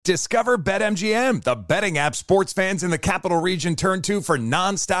Discover BetMGM, the betting app sports fans in the capital region turn to for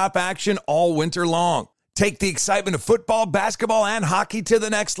nonstop action all winter long. Take the excitement of football, basketball, and hockey to the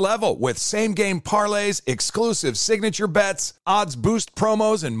next level with same-game parlays, exclusive signature bets, odds boost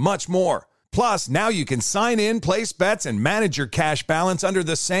promos, and much more. Plus, now you can sign in, place bets, and manage your cash balance under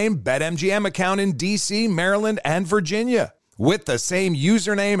the same BetMGM account in D.C., Maryland, and Virginia. With the same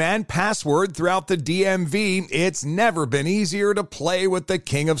username and password throughout the DMV, it's never been easier to play with the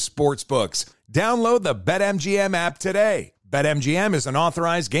king of sportsbooks. Download the BetMGM app today. BetMGM is an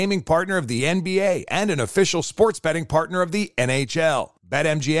authorized gaming partner of the NBA and an official sports betting partner of the NHL.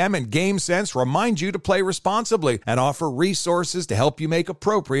 BetMGM and GameSense remind you to play responsibly and offer resources to help you make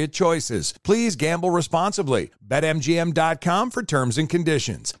appropriate choices. Please gamble responsibly. BetMGM.com for terms and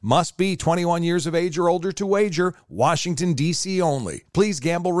conditions. Must be 21 years of age or older to wager. Washington, D.C. only. Please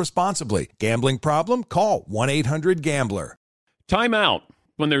gamble responsibly. Gambling problem? Call 1-800-GAMBLER. Timeout.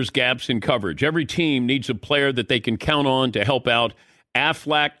 When there's gaps in coverage, every team needs a player that they can count on to help out.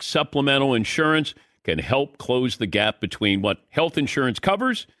 Aflac Supplemental Insurance can help close the gap between what health insurance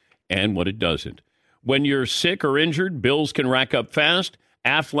covers and what it doesn't. When you're sick or injured, bills can rack up fast.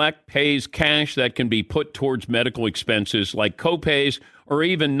 Aflac pays cash that can be put towards medical expenses like copays or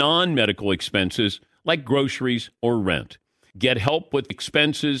even non-medical expenses like groceries or rent. Get help with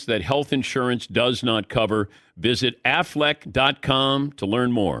expenses that health insurance does not cover. Visit Aflac.com to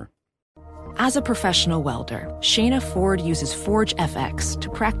learn more. As a professional welder, Shayna Ford uses Forge FX to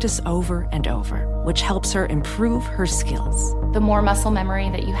practice over and over, which helps her improve her skills. The more muscle memory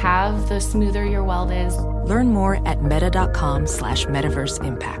that you have, the smoother your weld is. Learn more at meta.com/metaverse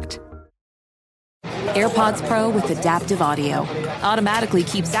impact. AirPods Pro with adaptive audio automatically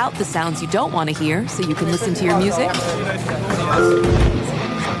keeps out the sounds you don't want to hear so you can listen to your music,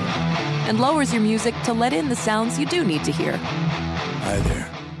 and lowers your music to let in the sounds you do need to hear. Hi there.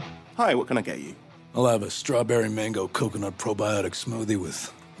 Hi, what can I get you? I'll have a strawberry mango coconut probiotic smoothie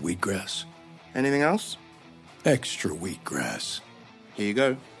with wheatgrass. Anything else? Extra wheatgrass. Here you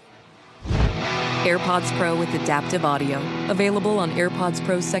go. AirPods Pro with adaptive audio. Available on AirPods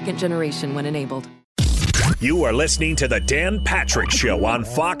Pro 2nd generation when enabled. You are listening to The Dan Patrick Show on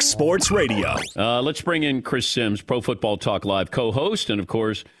Fox Sports Radio. Let's bring in Chris Sims, Pro Football Talk Live co-host, and, of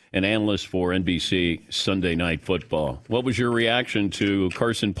course, an analyst for NBC Sunday Night Football. What was your reaction to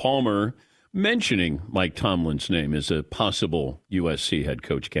Carson Palmer mentioning Mike Tomlin's name as a possible USC head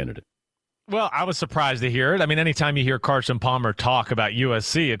coach candidate? Well, I was surprised to hear it. I mean, anytime you hear Carson Palmer talk about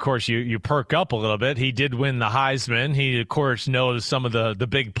USC, of course, you perk up a little bit. He did win the Heisman. He, of course, knows some of the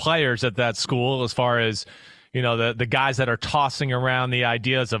big players at that school as far as, you know, the guys that are tossing around the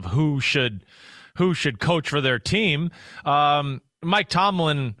ideas of who should coach for their team. Mike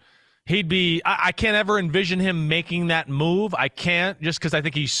Tomlin, I can't ever envision him making that move. I can't, just because I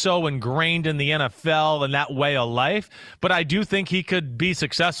think he's so ingrained in the NFL and that way of life. But I do think he could be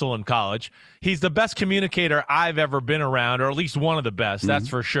successful in college. He's the best communicator I've ever been around, or at least one of the best, that's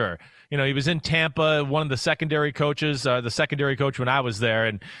for sure. You know, he was in Tampa, one of the secondary coaches, the secondary coach when I was there,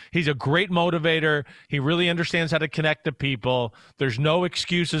 and he's a great motivator. He really understands how to connect to people. There's no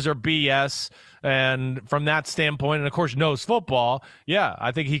excuses or BS. And from that standpoint, and of course knows football, yeah,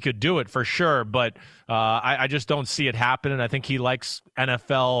 I think he could do it for sure. But I just don't see it happening. I think he likes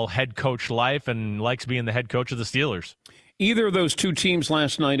NFL head coach life and likes being the head coach of the Steelers. Either of those two teams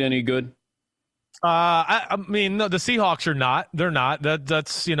last night any good? I mean, no, the Seahawks are not. They're not.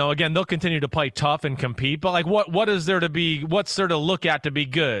 That's, you know, again, they'll continue to play tough and compete. But, like, what is there to be – what's there to look at to be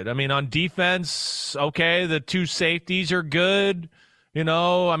good? I mean, on defense, okay, the two safeties are good. You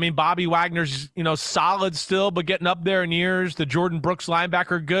know, I mean, Bobby Wagner's, you know, solid still, but getting up there in years. The Jordan Brooks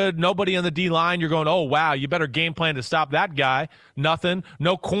linebacker, good. Nobody on the D-line. You're going, oh, wow, you better game plan to stop that guy. Nothing.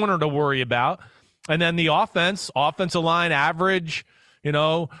 No corner to worry about. And then the offensive line, average, you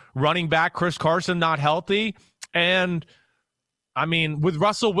know, running back Chris Carson not healthy. And, I mean, with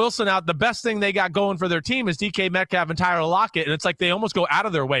Russell Wilson out, the best thing they got going for their team is DK Metcalf and Tyler Lockett, and it's like they almost go out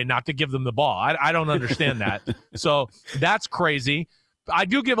of their way not to give them the ball. I don't understand that. So that's crazy. I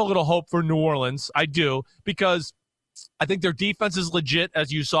do give a little hope for New Orleans. I do, because I think their defense is legit,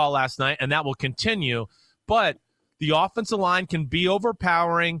 as you saw last night, and that will continue. But the offensive line can be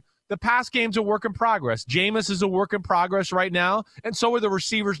overpowering. The pass game's a work in progress. Jameis is a work in progress right now, and so are the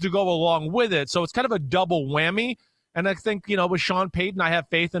receivers to go along with it. So it's kind of a double whammy. And I think, you know, with Sean Payton, I have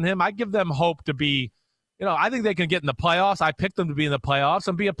faith in him. I give them hope to be, you know, I think they can get in the playoffs. I picked them to be in the playoffs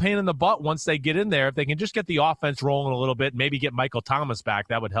and be a pain in the butt once they get in there. If they can just get the offense rolling a little bit, maybe get Michael Thomas back,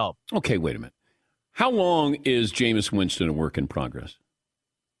 that would help. Okay, wait a minute. How long is Jameis Winston a work in progress?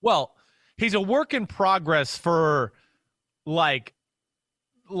 Well, he's a work in progress for like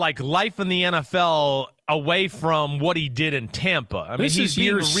like life in the NFL away from what he did in Tampa. I mean, this he's is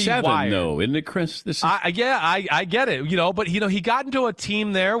year rewired. 7, though, isn't it, Chris? This is... I get it, but he got into a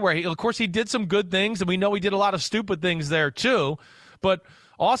team there where, of course, he did some good things, and we know he did a lot of stupid things there too. But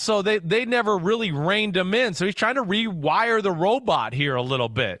also, they never really reined him in, so he's trying to rewire the robot here a little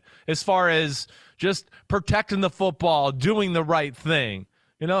bit as far as just protecting the football, doing the right thing.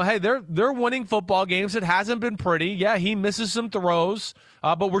 Hey, they're winning football games. It hasn't been pretty. Yeah, he misses some throws,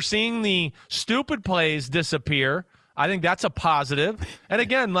 but we're seeing the stupid plays disappear. I think that's a positive. And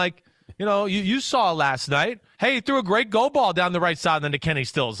again, you saw last night, hey, he threw a great go ball down the right side to Kenny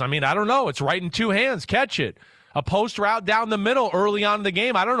Stills. I mean, I don't know. It's right in 2 hands. Catch it. A post route down the middle early on in the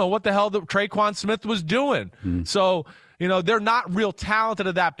game. I don't know what the hell Traquan Smith was doing. So, they're not real talented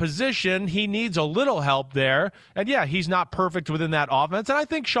at that position. He needs a little help there. And, yeah, he's not perfect within that offense. And I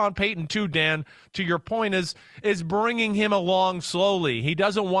think Sean Payton, too, Dan, to your point, is bringing him along slowly. He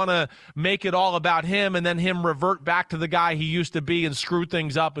doesn't want to make it all about him and then him revert back to the guy he used to be and screw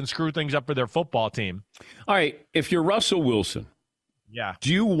things up for their football team. All right, if you're Russell Wilson,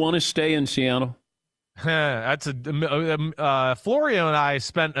 do you want to stay in Seattle? That's Florio and I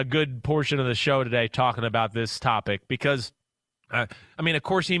spent a good portion of the show today talking about this topic because, of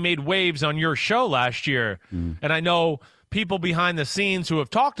course, he made waves on your show last year. And I know people behind the scenes who have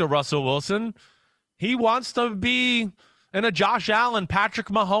talked to Russell Wilson, he wants to be in a Josh Allen, Patrick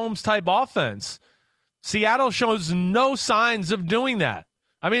Mahomes type offense. Seattle shows no signs of doing that.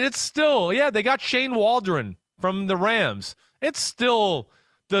 I mean, it's still, they got Shane Waldron from the Rams. It's still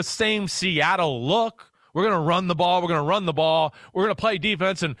the same Seattle look. We're going to run the ball. We're going to play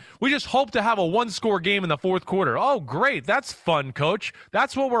defense, and we just hope to have a one-score game in the fourth quarter. Oh, great. That's fun, Coach.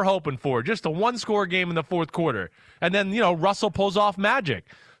 That's what we're hoping for, just a one-score game in the fourth quarter. And then, Russell pulls off magic.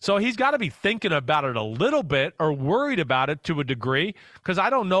 So he's got to be thinking about it a little bit or worried about it to a degree because I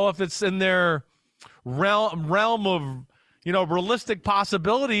don't know if it's in their realm of, realistic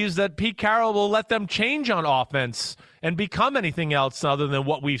possibilities that Pete Carroll will let them change on offense and become anything else other than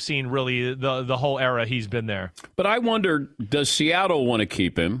what we've seen really the whole era he's been there. But I wonder, does Seattle want to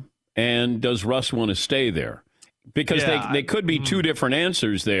keep him, and does Russ want to stay there? Because they could be two different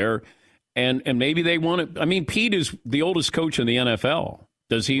answers there, and maybe they want to – I mean, Pete is the oldest coach in the NFL.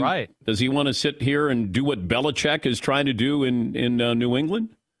 Does he want to sit here and do what Belichick is trying to do in New England?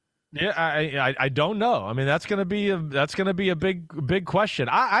 Yeah, I don't know. I mean, that's going to be a big question.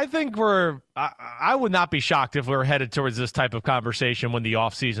 I think I would not be shocked if we're headed towards this type of conversation when the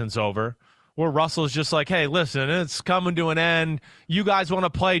offseason's over, where Russell's just like, hey, listen, it's coming to an end. You guys want to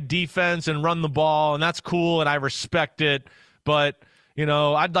play defense and run the ball, and that's cool, and I respect it. But,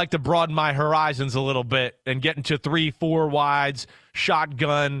 I'd like to broaden my horizons a little bit and get into 3-4 wides,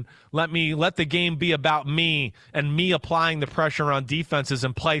 shotgun. Let the game be about me and me applying the pressure on defenses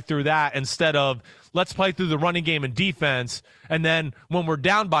and play through that instead of let's play through the running game and defense. And then when we're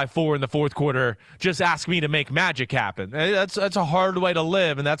down by 4 in the fourth quarter, just ask me to make magic happen. That's a hard way to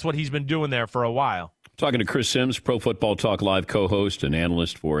live, and that's what he's been doing there for a while. Talking to Chris Sims, Pro Football Talk Live co-host and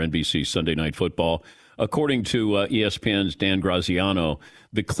analyst for NBC Sunday Night Football. According to ESPN's Dan Graziano,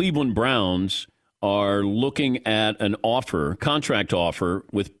 the Cleveland Browns are looking at an contract offer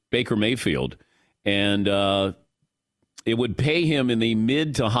with Baker Mayfield, and it would pay him in the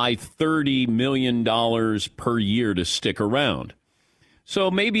mid to high $30 million per year to stick around.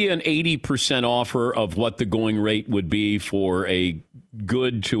 So maybe an 80% offer of what the going rate would be for a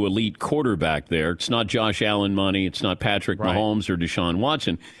good to elite quarterback there. It's not Josh Allen money. It's not Patrick Mahomes or Deshaun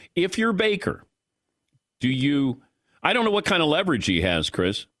Watson. If you're Baker, I don't know what kind of leverage he has,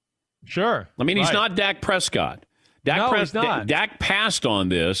 Chris. Sure. I mean, he's not Dak Prescott. He's not. Dak passed on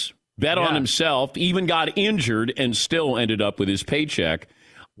this, bet on himself, even got injured, and still ended up with his paycheck.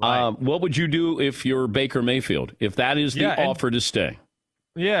 Right. What would you do if you're Baker Mayfield, if that is the offer to stay?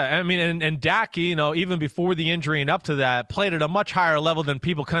 Yeah, I mean, and Dak, even before the injury and up to that, played at a much higher level than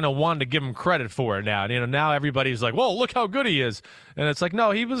people kind of wanted to give him credit for now. Now everybody's like, whoa, look how good he is. And it's like,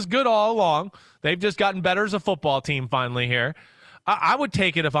 no, he was good all along. They've just gotten better as a football team finally here. I would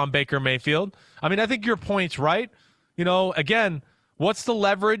take it if I'm Baker Mayfield. I mean, I think your point's right. Again, what's the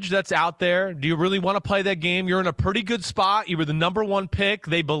leverage that's out there? Do you really want to play that game? You're in a pretty good spot. You were the number 1 pick.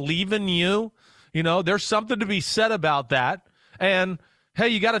 They believe in you. There's something to be said about that. And hey,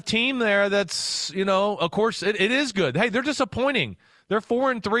 you got a team there that's, of course, it is good. Hey, they're disappointing. They're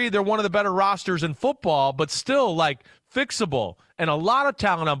 4-3. They're one of the better rosters in football, but still, fixable. And a lot of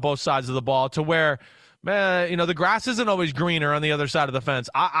talent on both sides of the ball to where, the grass isn't always greener on the other side of the fence.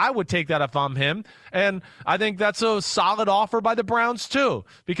 I would take that if I'm him. And I think that's a solid offer by the Browns, too,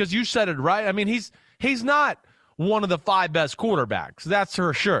 because you said it right. I mean, he's not one of the 5 best quarterbacks. That's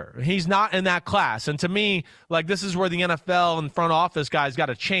for sure. He's not in that class. And to me, like, this is where the NFL and front office guys got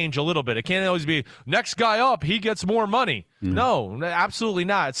to change a little bit. It can't always be next guy up, he gets more money. No, absolutely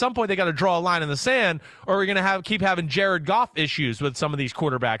not. At some point, they got to draw a line in the sand, or we're going to keep having Jared Goff issues with some of these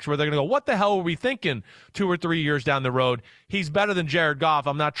quarterbacks where they're going to go, what the hell were we thinking 2 or 3 years down the road? He's better than Jared Goff.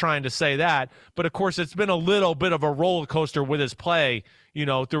 I'm not trying to say that. But, of course, it's been a little bit of a roller coaster with his play,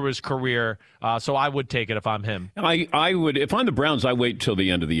 through his career. So I would take it if I'm him. I would. If I'm the Browns, I wait till the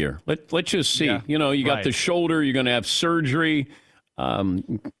end of the year. Let's just see. Yeah. You got the shoulder. You're going to have surgery.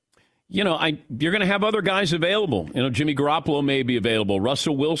 You're going to have other guys available. Jimmy Garoppolo may be available.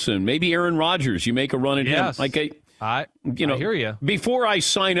 Russell Wilson, maybe Aaron Rodgers. You make a run at him. I hear you. Before I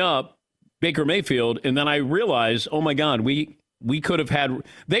sign up Baker Mayfield, and then I realize, oh my God, we could have had.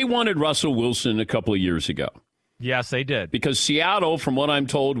 They wanted Russell Wilson a couple of years ago. Yes, they did. Because Seattle, from what I'm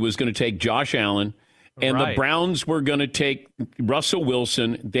told, was going to take Josh Allen, and the Browns were going to take Russell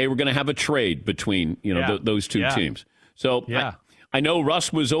Wilson. They were going to have a trade between those two teams. So I know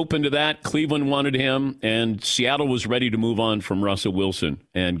Russ was open to that. Cleveland wanted him, and Seattle was ready to move on from Russell Wilson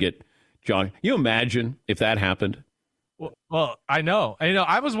and get Josh. You imagine if that happened? Well, I know.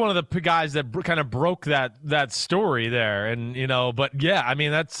 I was one of the guys that kind of broke that story there, and but yeah, I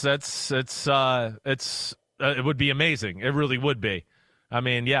mean it would be amazing. It really would be. I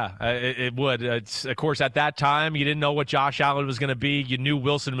mean, it would. Of course, at that time, you didn't know what Josh Allen was going to be. You knew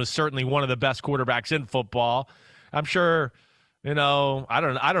Wilson was certainly one of the best quarterbacks in football. I'm sure. I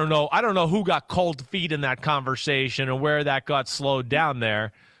don't know who got cold feet in that conversation and where that got slowed down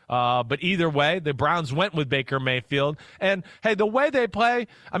there. But either way, the Browns went with Baker Mayfield. And hey, the way they play,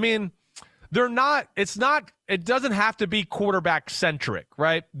 I mean, it doesn't have to be quarterback centric,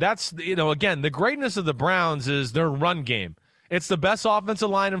 right? That's, again, the greatness of the Browns is their run game. It's the best offensive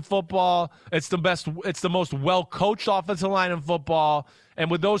line in football. It's the most well-coached offensive line in football.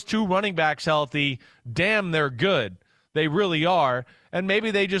 And with those 2 running backs healthy, damn, they're good. They really are. And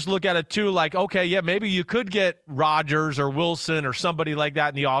maybe they just look at it too like, okay, yeah, maybe you could get Rodgers or Wilson or somebody like that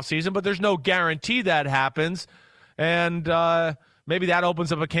in the offseason, but there's no guarantee that happens. And maybe that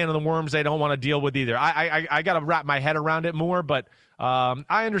opens up a can of the worms they don't want to deal with either. I got to wrap my head around it more, but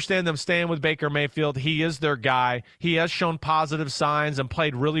I understand them staying with Baker Mayfield. He is their guy. He has shown positive signs and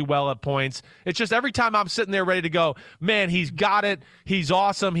played really well at points. It's just every time I'm sitting there ready to go, man, he's got it. He's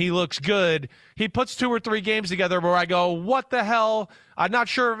awesome. He looks good. He puts 2 or 3 games together where I go, what the hell? I'm not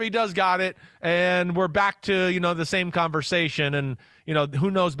sure if he does got it. And we're back to, the same conversation. And, who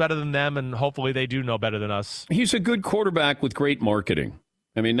knows better than them? And hopefully they do know better than us. He's a good quarterback with great marketing.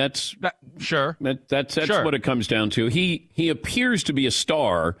 I mean, that's sure. That's what it comes down to. He appears to be a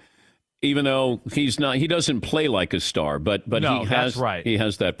star, even though he's not. He doesn't play like a star, but no, he has that's right. He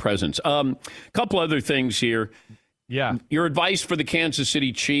has that presence. Couple other things here. Yeah. Your advice for the Kansas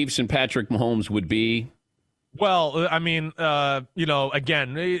City Chiefs and Patrick Mahomes would be? Well, I mean,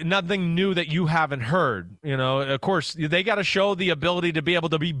 again, nothing new that you haven't heard. Of course, they got to show the ability to be able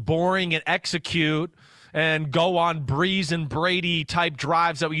to be boring and execute and go on Breeze and Brady type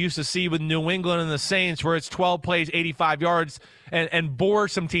drives that we used to see with New England and the Saints, where it's 12 plays, 85 yards, and bore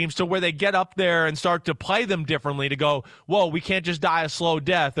some teams to where they get up there and start to play them differently to go, whoa, we can't just die a slow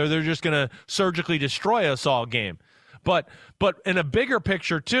death or they're just going to surgically destroy us all game. But in a bigger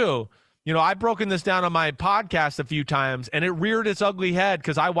picture too, I've broken this down on my podcast a few times, and it reared its ugly head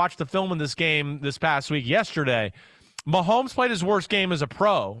because I watched the film in this game this past week yesterday. Mahomes played his worst game as a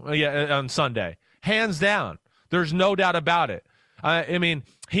pro on Sunday. Hands down. There's no doubt about it. I mean,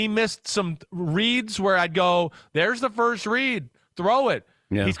 he missed some reads where I'd go, there's the first read, throw it.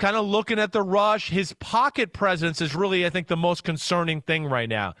 Yeah. He's kind of looking at the rush. His pocket presence is really, I think, the most concerning thing right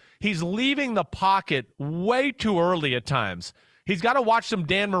now. He's leaving the pocket way too early at times. He's got to watch some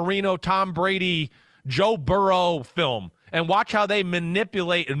Dan Marino, Tom Brady, Joe Burrow film and watch how they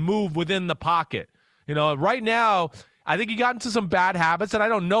manipulate and move within the pocket. Right now, I think he got into some bad habits, and I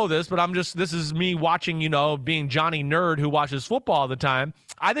don't know this, but this is me watching, being Johnny Nerd who watches football all the time.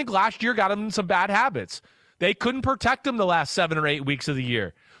 I think last year got him in some bad habits. They couldn't protect him the last 7 or 8 weeks of the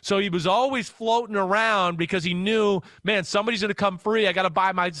year. So he was always floating around because he knew, man, somebody's going to come free. I got to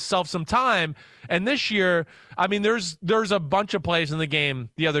buy myself some time. And this year, I mean, there's a bunch of plays in the game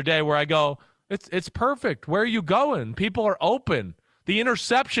the other day where I go, it's perfect. Where are you going? People are open. The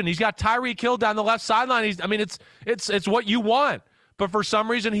interception, he's got Tyreek Hill down the left sideline. It's what you want. But for some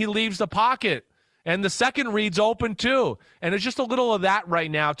reason, he leaves the pocket. And the second read's open too. And it's just a little of that right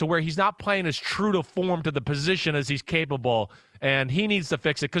now to where he's not playing as true to form to the position as he's capable. And he needs to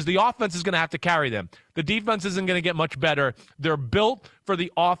fix it because the offense is going to have to carry them. The defense isn't going to get much better. They're built for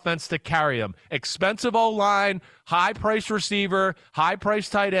the offense to carry them. Expensive O-line, high-priced receiver,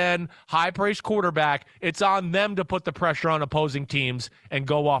 high-priced tight end, high-priced quarterback. It's on them to put the pressure on opposing teams and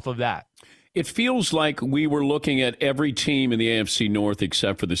go off of that. It feels like we were looking at every team in the AFC North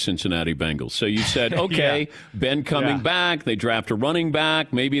except for the Cincinnati Bengals. So you said, okay, Ben coming back. They draft a running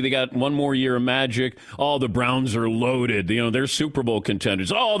back. Maybe they got one more year of magic. Oh, the Browns are loaded. They're Super Bowl contenders.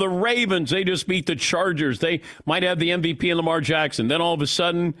 Oh, the Ravens, they just beat the Chargers. They might have the MVP in Lamar Jackson. Then all of a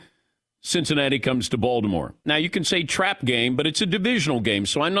sudden, Cincinnati comes to Baltimore. Now, you can say trap game, but it's a divisional game,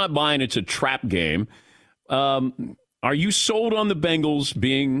 so I'm not buying it's a trap game. Are you sold on the Bengals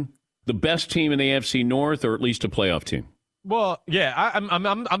being the best team in the AFC North, or at least a playoff team? Well, yeah,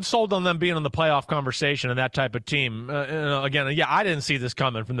 I'm sold on them being in the playoff conversation and that type of team. Again, I didn't see this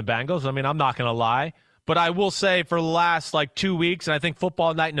coming from the Bengals. I mean, I'm not going to lie. But I will say for the last, 2 weeks, and I think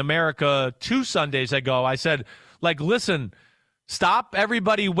Football Night in America 2 Sundays ago, I said, listen, stop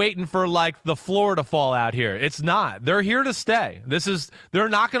everybody waiting for, the floor to fall out here. It's not. They're here to stay. They're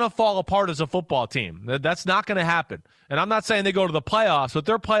not going to fall apart as a football team. That's not going to happen. And I'm not saying they go to the playoffs, but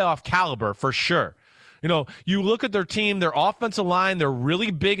they're playoff caliber for sure. You look at their team, their offensive line, they're really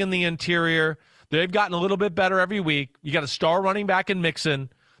big in the interior. They've gotten a little bit better every week. You got a star running back in Mixon.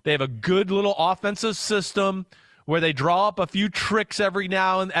 They have a good little offensive system where they draw up a few tricks every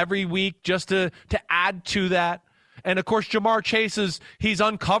now and every week just to add to that. And, of course, Jamar Chase he's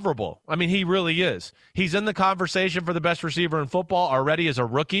uncoverable. I mean, he really is. He's in the conversation for the best receiver in football already as a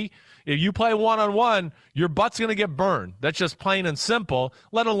rookie. If you play one-on-one, your butt's going to get burned. That's just plain and simple,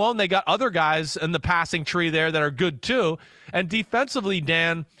 let alone they got other guys in the passing tree there that are good too. And defensively,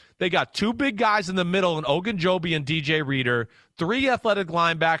 Dan, they got 2 big guys in the middle in Ogunjobi and DJ Reader, 3 athletic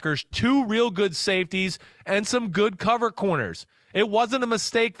linebackers, 2 real good safeties, and some good cover corners. It wasn't a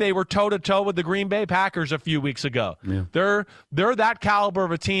mistake they were toe-to-toe with the Green Bay Packers a few weeks ago. Yeah. They're that caliber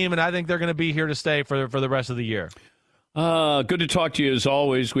of a team, and I think they're going to be here to stay for the rest of the year. Good to talk to you as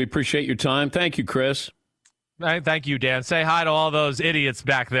always. We appreciate your time. Thank you, Chris. Thank you, Dan. Say hi to all those idiots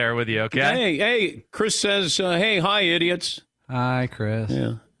back there with you, okay? Hey, Chris says, hey, hi, idiots. Hi, Chris.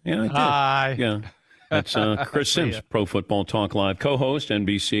 Yeah, I did. Hi. Yeah. That's Chris Sims, Pro Football Talk Live, co-host,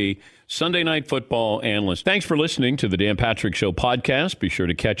 NBC, Sunday Night Football analyst. Thanks for listening to the Dan Patrick Show podcast. Be sure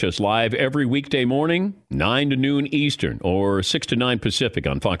to catch us live every weekday morning, 9 to noon Eastern or 6 to 9 Pacific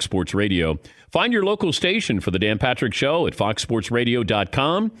on Fox Sports Radio. Find your local station for the Dan Patrick Show at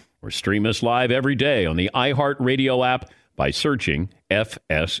foxsportsradio.com or stream us live every day on the iHeartRadio app by searching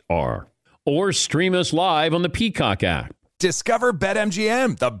FSR. Or stream us live on the Peacock app. Discover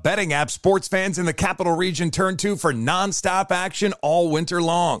BetMGM, the betting app sports fans in the capital region turn to for nonstop action all winter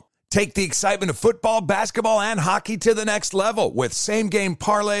long. Take the excitement of football, basketball, and hockey to the next level with same-game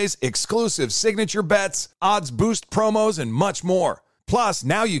parlays, exclusive signature bets, odds boost promos, and much more. Plus,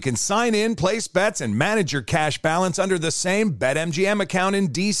 now you can sign in, place bets, and manage your cash balance under the same BetMGM account in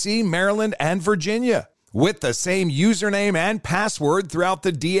D.C., Maryland, and Virginia. With the same username and password throughout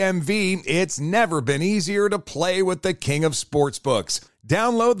the DMV, it's never been easier to play with the king of sportsbooks.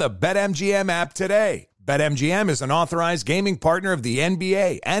 Download the BetMGM app today. BetMGM is an authorized gaming partner of the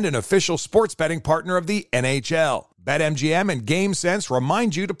NBA and an official sports betting partner of the NHL. BetMGM and GameSense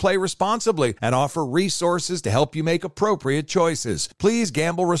remind you to play responsibly and offer resources to help you make appropriate choices. Please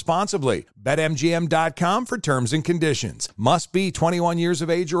gamble responsibly. BetMGM.com for terms and conditions. Must be 21 years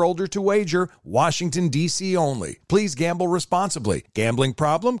of age or older to wager. Washington, D.C. only. Please gamble responsibly. Gambling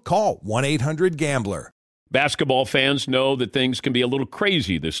problem? Call 1-800-GAMBLER. Basketball fans know that things can be a little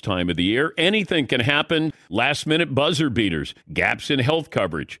crazy this time of the year. Anything can happen. Last-minute buzzer beaters, gaps in health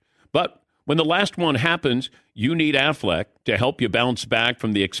coverage. But when the last one happens, you need Aflac to help you bounce back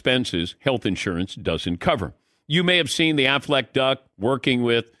from the expenses health insurance doesn't cover. You may have seen the Aflac Duck working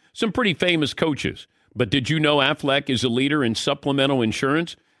with some pretty famous coaches. But did you know Aflac is a leader in supplemental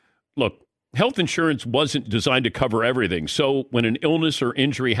insurance? Look, health insurance wasn't designed to cover everything. So when an illness or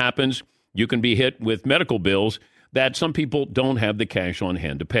injury happens, you can be hit with medical bills that some people don't have the cash on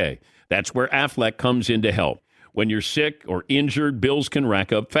hand to pay. That's where Aflac comes in to help. When you're sick or injured, bills can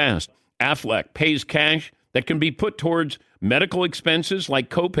rack up fast. Aflac pays cash that can be put towards medical expenses like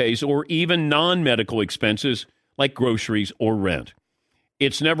copays or even non-medical expenses like groceries or rent.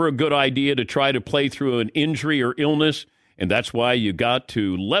 It's never a good idea to try to play through an injury or illness, and that's why you got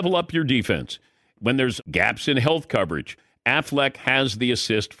to level up your defense. When there's gaps in health coverage, Aflac has the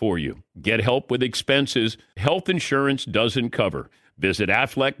assist for you. Get help with expenses health insurance doesn't cover. Visit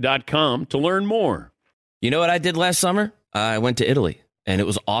Aflac.com to learn more. You know what I did last summer? I went to Italy, and it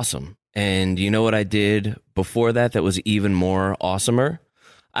was awesome. And you know what I did before that was even more awesomer?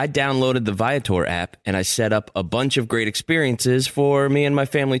 I downloaded the Viator app, and I set up a bunch of great experiences for me and my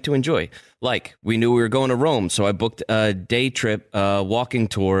family to enjoy. Like, we knew we were going to Rome, so I booked a day trip, walking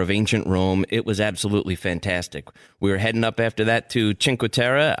tour of ancient Rome. It was absolutely fantastic. We were heading up after that to Cinque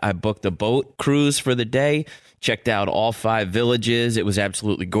Terre. I booked a boat cruise for the day, checked out all 5 villages. It was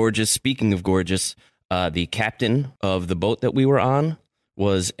absolutely gorgeous. Speaking of gorgeous, the captain of the boat that we were on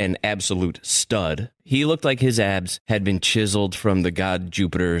was an absolute stud. He looked like his abs had been chiseled from the god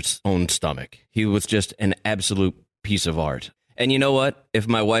Jupiter's own stomach. He was just an absolute piece of art. And you know what? If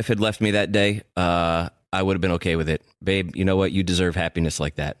my wife had left me that day, I would have been okay with it. Babe, you know what? You deserve happiness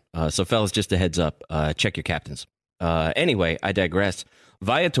like that. So fellas, just a heads up, check your captains. Anyway, I digress.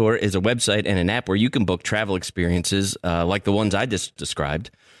 Viator is a website and an app where you can book travel experiences like the ones I just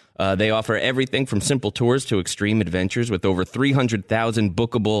described. They offer everything from simple tours to extreme adventures with over 300,000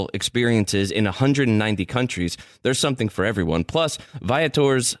 bookable experiences in 190 countries. There's something for everyone. Plus,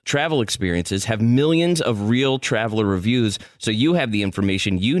 Viator's travel experiences have millions of real traveler reviews, so you have the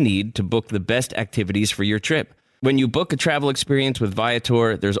information you need to book the best activities for your trip. When you book a travel experience with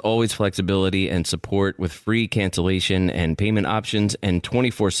Viator, there's always flexibility and support with free cancellation and payment options and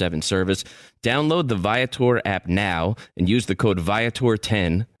 24/7 service. Download the Viator app now and use the code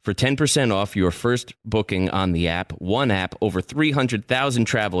Viator10 for 10% off your first booking on the app. One app, over 300,000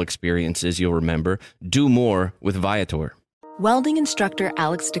 travel experiences you'll remember. Do more with Viator. Welding instructor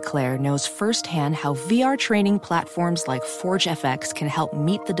Alex DeClaire knows firsthand how VR training platforms like ForgeFX can help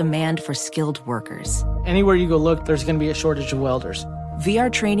meet the demand for skilled workers. Anywhere you go look, there's going to be a shortage of welders.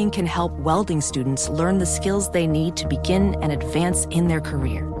 VR training can help welding students learn the skills they need to begin and advance in their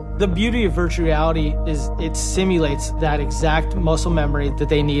career. The beauty of virtual reality is it simulates that exact muscle memory that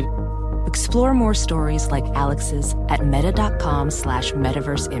they need. Explore more stories like Alex's at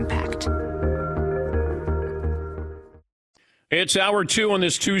meta.com/metaverseimpact. It's hour 2 on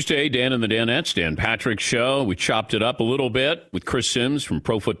this Tuesday. Dan and the Danettes, Dan Patrick Show. We chopped it up a little bit with Chris Sims from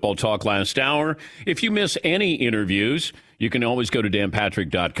Pro Football Talk last hour. If you miss any interviews, you can always go to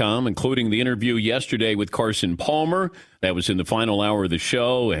danpatrick.com, including the interview yesterday with Carson Palmer. That was in the final hour of the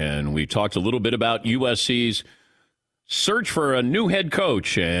show, and we talked a little bit about USC's search for a new head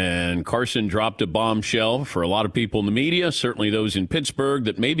coach, and Carson dropped a bombshell for a lot of people in the media, certainly those in Pittsburgh,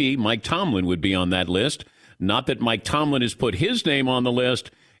 that maybe Mike Tomlin would be on that list. Not that Mike Tomlin has put his name on the list.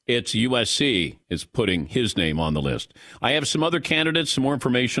 It's USC is putting his name on the list. I have some other candidates, some more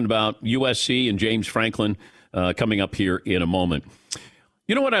information about USC and James Franklin coming up here in a moment.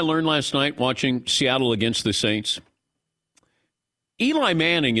 You know what I learned last night watching Seattle against the Saints? Eli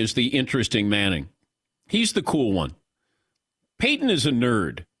Manning is the interesting Manning. He's the cool one. Peyton is a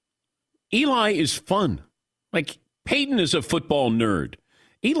nerd. Eli is fun. Like, Peyton is a football nerd.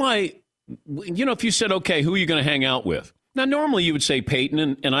 Eli, you know, if you said, okay, who are you going to hang out with? Now, normally you would say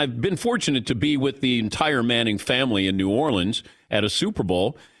Peyton, and I've been fortunate to be with the entire Manning family in New Orleans at a Super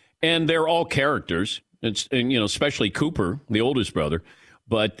Bowl, and they're all characters, and, you know, especially Cooper, the oldest brother.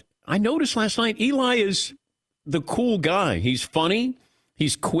 But I noticed last night Eli is the cool guy. He's funny.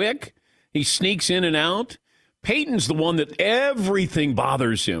 He's quick. He sneaks in and out. Peyton's the one that everything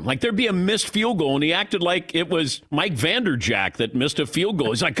bothers him. Like, there'd be a missed field goal, and he acted like it was Mike Vanderjack that missed a field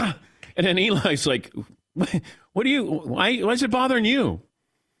goal. He's like, ah. And then Eli's like, why is it bothering you?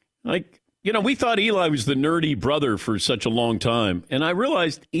 Like, you know, we thought Eli was the nerdy brother for such a long time. And I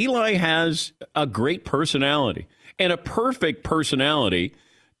realized Eli has a great personality and a perfect personality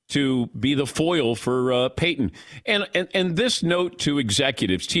to be the foil for Peyton. And this note to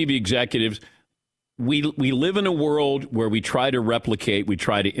executives, TV executives, we live in a world where we try to replicate, we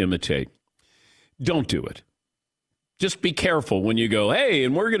try to imitate. Don't do it. Just be careful when you go, hey,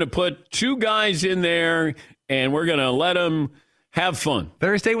 and we're going to put 2 guys in there, and we're going to let them have fun.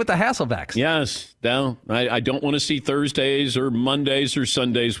 Thursday with the Hasselbecks. Yes. No, I don't want to see Thursdays or Mondays or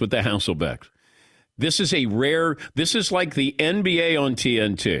Sundays with the Hasselbecks. This is like the NBA on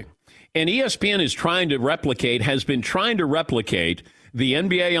TNT. And ESPN has been trying to replicate the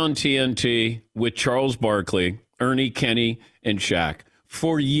NBA on TNT with Charles Barkley, Ernie, Kenny, and Shaq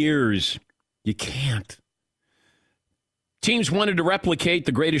for years. You can't. Teams wanted to replicate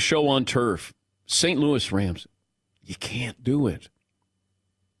the greatest show on turf, St. Louis Rams. You can't do it.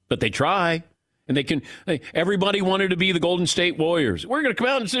 But they try, and they can. Everybody wanted to be the Golden State Warriors. We're going to come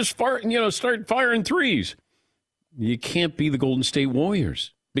out and just start firing threes. You can't be the Golden State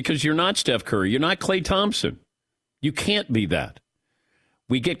Warriors because you're not Steph Curry. You're not Klay Thompson. You can't be that.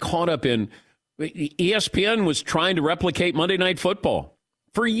 We get caught up in ESPN was trying to replicate Monday Night Football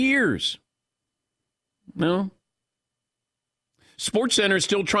for years. No. SportsCenter is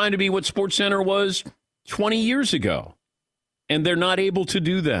still trying to be what SportsCenter was 20 years ago, and they're not able to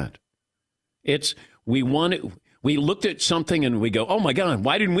do that. We looked at something and we go, oh, my God,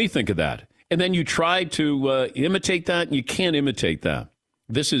 why didn't we think of that? And then you try to imitate that, and you can't imitate that.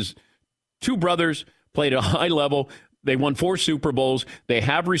 This is two brothers played at a high level. They won 4 Super Bowls. They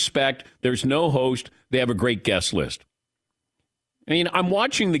have respect. There's no host. They have a great guest list. I mean, I'm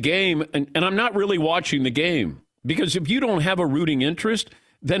watching the game, and I'm not really watching the game. Because if you don't have a rooting interest,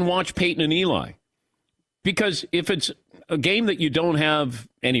 then watch Peyton and Eli. Because if it's a game that you don't have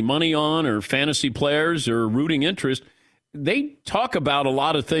any money on or fantasy players or rooting interest, they talk about a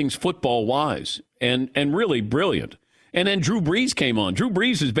lot of things football-wise and really brilliant. And then Drew Brees came on. Drew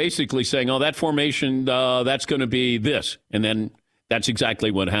Brees is basically saying, oh, that formation, that's going to be this. And then that's exactly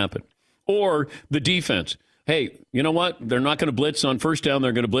what happened. Or the defense. Hey, you know what? They're not going to blitz on first down.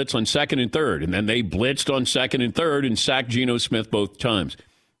 They're going to blitz on second and third. And then they blitzed on second and third and sacked Geno Smith both times.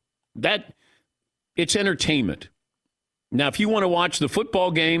 It's entertainment. Now, if you want to watch the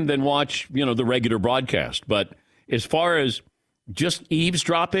football game, then watch, the regular broadcast. But as far as just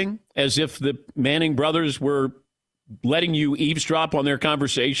eavesdropping, as if the Manning brothers were letting you eavesdrop on their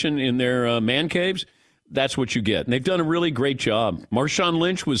conversation in their man caves, that's what you get. And they've done a really great job. Marshawn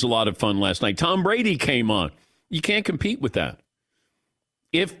Lynch was a lot of fun last night. Tom Brady came on. You can't compete with that.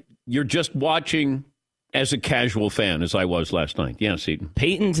 If you're just watching as a casual fan, as I was last night. Yeah, Seton.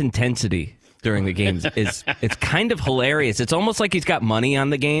 Peyton's intensity during the games it's kind of hilarious. It's almost like he's got money on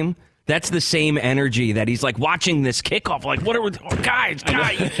the game. That's the same energy that he's like watching this kickoff. Like, what are we? Oh, guys,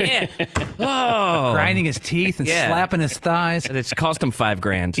 you can't. Oh, grinding his teeth and slapping his thighs. And it's cost him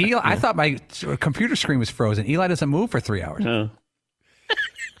 $5,000. Eli, I thought my computer screen was frozen. Eli doesn't move for 3 hours. No.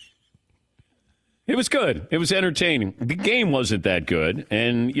 It was good. It was entertaining. The game wasn't that good,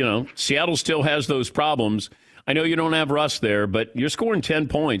 and Seattle still has those problems. I know you don't have Russ there, but you're scoring 10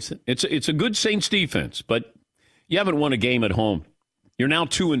 points. It's a good Saints defense, but you haven't won a game at home. You're now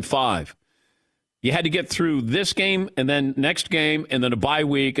 2-5. You had to get through this game and then next game and then a bye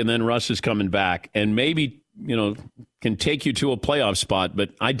week and then Russ is coming back and maybe, can take you to a playoff spot, but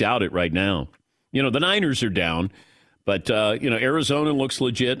I doubt it right now. The Niners are down, but, Arizona looks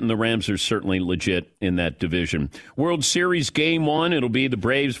legit and the Rams are certainly legit in that division. World Series Game 1, it'll be the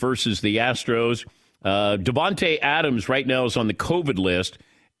Braves versus the Astros. Devontae Adams right now is on the COVID list,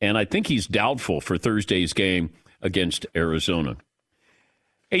 and I think he's doubtful for Thursday's game against Arizona.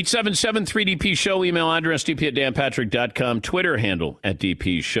 877-3DP-SHOW, email address dp@danpatrick.com, Twitter handle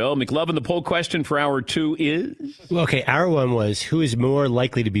 @DP-SHOW. McLovin, the poll question for hour 2 is? Well, okay, hour 1 was, who is more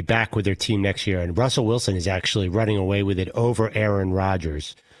likely to be back with their team next year? And Russell Wilson is actually running away with it over Aaron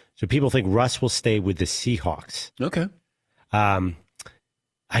Rodgers. So people think Russ will stay with the Seahawks. Okay. I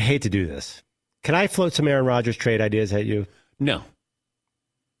hate to do this. Can I float some Aaron Rodgers trade ideas at you? No.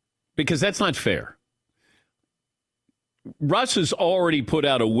 Because that's not fair. Russ has already put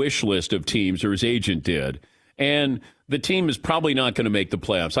out a wish list of teams, or his agent did, and the team is probably not going to make the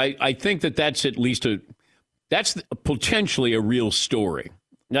playoffs. I think that's at least that's potentially a real story.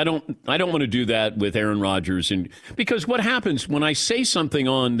 I don't want to do that with Aaron Rodgers, and because what happens when I say something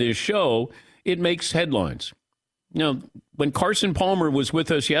on this show, it makes headlines. When Carson Palmer was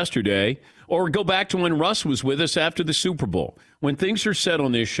with us yesterday, or go back to when Russ was with us after the Super Bowl, when things are said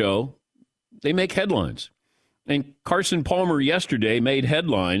on this show, they make headlines. And Carson Palmer yesterday made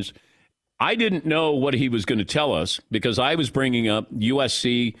headlines. I didn't know what he was going to tell us because I was bringing up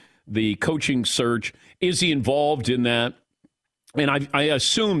USC, the coaching search. Is he involved in that? And I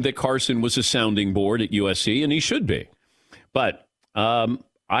assumed that Carson was a sounding board at USC, and he should be. But I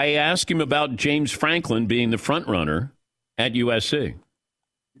asked him about James Franklin being the front runner at USC.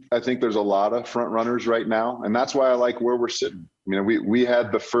 I think there's a lot of front runners right now, and that's why I like where we're sitting. We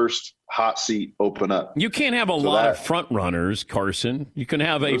had the first hot seat open up. You can't have a lot of front runners, Carson. You can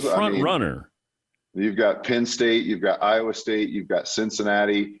have a front runner. You've got Penn State, you've got Iowa State, you've got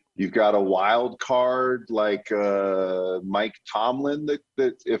Cincinnati, you've got a wild card like Mike Tomlin.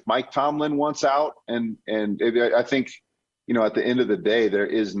 That if Mike Tomlin wants out, and I think at the end of the day, there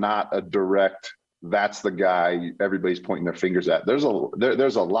is not a direct. That's the guy everybody's pointing their fingers at. There's a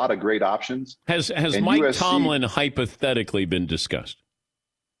lot of great options. Has Mike USC, Tomlin hypothetically been discussed?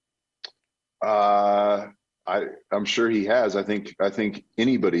 I'm sure he has. I think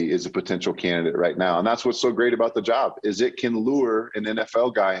anybody is a potential candidate right now, and that's what's so great about the job is it can lure an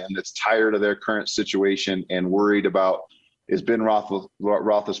NFL guy in that's tired of their current situation and worried about is Ben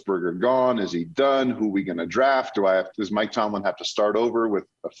Roethlisberger gone? Is he done? Who are we going to draft? Does Mike Tomlin have to start over with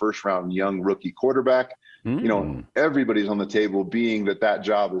a first-round young rookie quarterback? Everybody's on the table, being that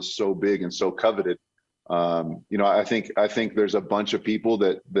job is so big and so coveted. I think there's a bunch of people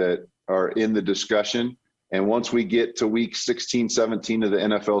that are in the discussion. And once we get to week 16, 17 of the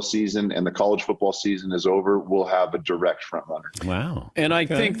NFL season and the college football season is over, we'll have a direct front runner. Wow. And I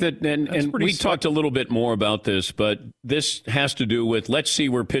think that, and we talked a little bit more about this, but this has to do with, let's see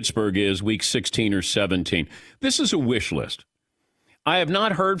where Pittsburgh is week 16 or 17. This is a wish list. I have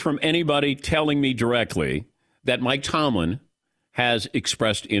not heard from anybody telling me directly that Mike Tomlin has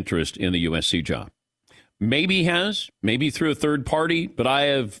expressed interest in the USC job. Maybe he has, maybe through a third party, but I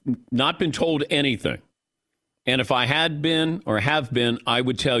have not been told anything. And if I had been or have been, I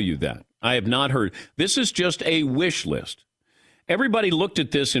would tell you that. I have not heard. This is just a wish list. Everybody looked at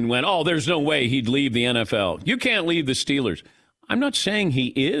this and went, oh, there's no way he'd leave the NFL. You can't leave the Steelers. I'm not saying he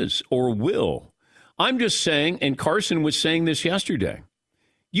is or will. I'm just saying, and Carson was saying this yesterday,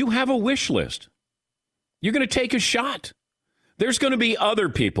 you have a wish list. You're going to take a shot. There's going to be other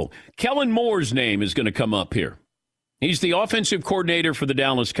people. Kellen Moore's name is going to come up here. He's the offensive coordinator for the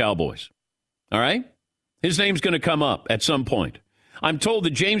Dallas Cowboys. All right? His name's going to come up at some point. I'm told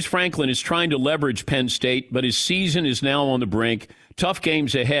that James Franklin is trying to leverage Penn State, but his season is now on the brink. Tough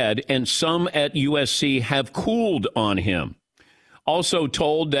games ahead, and some at USC have cooled on him. Also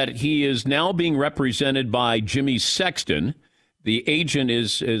told that he is now being represented by Jimmy Sexton. The agent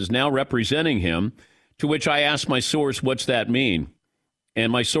is now representing him, to which I asked my source, what's that mean?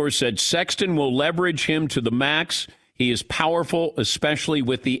 And my source said, Sexton will leverage him to the max. He is powerful, especially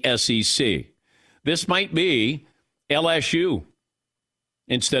with the SEC. This might be LSU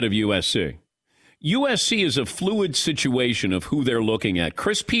instead of USC. USC is a fluid situation of who they're looking at.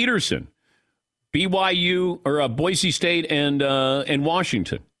 Chris Peterson, BYU or Boise State and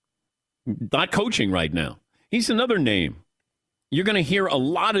Washington, not coaching right now. He's another name. You're going to hear a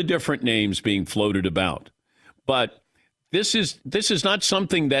lot of different names being floated about, but this is not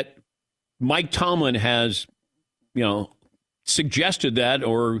something that Mike Tomlin has, suggested that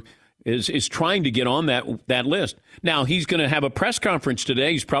or is trying to get on that list. Now, he's going to have a press conference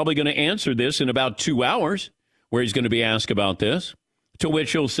today. He's probably going to answer this in about 2 hours, where he's going to be asked about this, to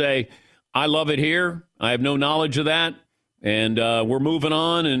which he'll say, I love it here. I have no knowledge of that. And we're moving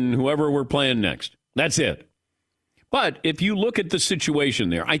on, and whoever we're playing next. That's it. But if you look at the situation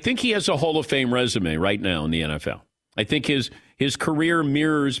there, I think he has a Hall of Fame resume right now in the NFL. I think his career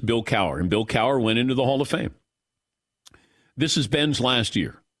mirrors Bill Cowher, and Bill Cowher went into the Hall of Fame. This is Ben's last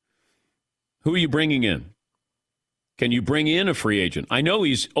year. Who are you bringing in? Can you bring in a free agent? I know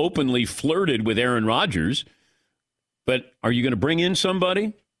he's openly flirted with Aaron Rodgers, but are you going to bring in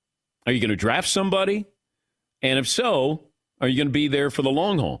somebody? Are you going to draft somebody? And if so, are you going to be there for the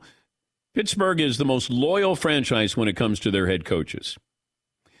long haul? Pittsburgh is the most loyal franchise when it comes to their head coaches.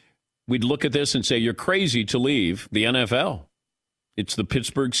 We'd look at this and say, you're crazy to leave the NFL. It's the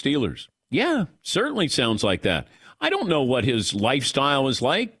Pittsburgh Steelers. Yeah, certainly sounds like that. I don't know what his lifestyle is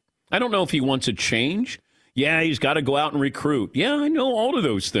like. I don't know if he wants a change. Yeah, he's got to go out and recruit. Yeah, I know all of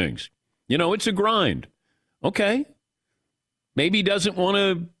those things. It's a grind. Okay. Maybe he doesn't want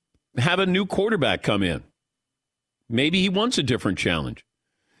to have a new quarterback come in. Maybe he wants a different challenge.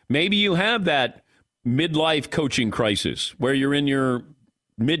 Maybe you have that midlife coaching crisis where you're in your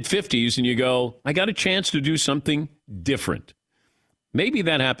mid-50s and you go, I got a chance to do something different. Maybe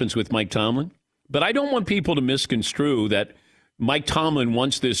that happens with Mike Tomlin. But I don't want people to misconstrue that Mike Tomlin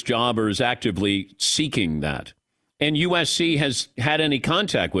wants this job or is actively seeking that. And USC has had any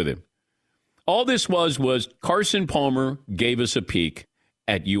contact with him. All this was Carson Palmer gave us a peek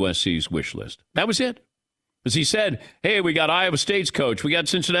at USC's wish list. That was it. Because he said, hey, we got Iowa State's coach. We got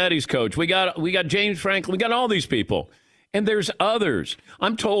Cincinnati's coach. We got James Franklin. We got all these people. And there's others.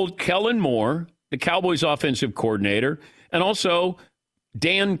 I'm told Kellen Moore, the Cowboys offensive coordinator, and also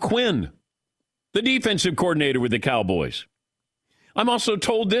Dan Quinn, the defensive coordinator with the Cowboys. I'm also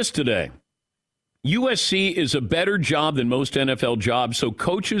told this today. USC is a better job than most NFL jobs, so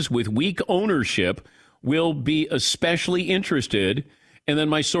coaches with weak ownership will be especially interested. And then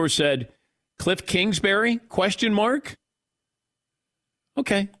my source said, Cliff Kingsbury, ?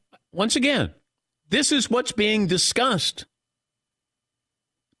 Okay, once again, this is what's being discussed.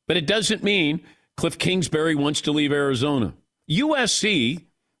 But it doesn't mean Cliff Kingsbury wants to leave Arizona. USC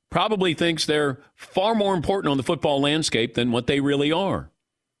probably thinks they're far more important on the football landscape than what they really are.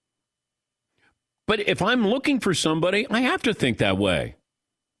 But if I'm looking for somebody, I have to think that way.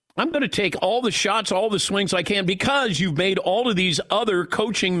 I'm going to take all the shots, all the swings I can because you've made all of these other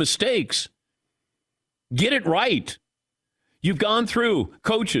coaching mistakes. Get it right. You've gone through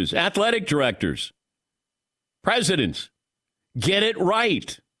coaches, athletic directors, presidents. Get it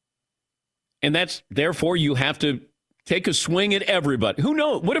right. And therefore you have to take a swing at everybody. Who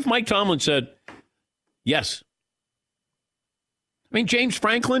knows? What if Mike Tomlin said, yes? I mean, James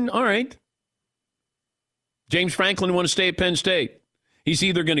Franklin, all right. James Franklin want to stay at Penn State. He's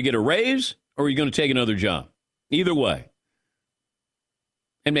either going to get a raise or he's going to take another job. Either way.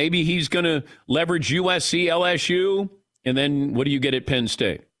 And maybe he's going to leverage USC, LSU, and then what do you get at Penn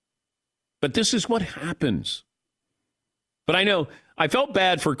State? But this is what happens. But I know I felt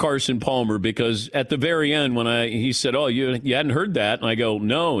bad for Carson Palmer because at the very end when he said, oh, you hadn't heard that? And I go,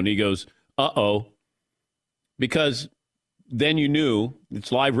 no. And he goes, uh-oh. Because then you knew,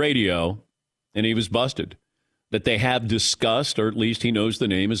 it's live radio, and he was busted, that they have discussed, or at least he knows the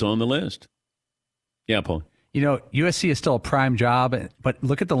name is on the list. Yeah, Paul. You know, USC is still a prime job, but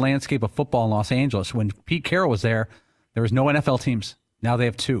look at the landscape of football in Los Angeles. When Pete Carroll was there was no NFL teams. Now they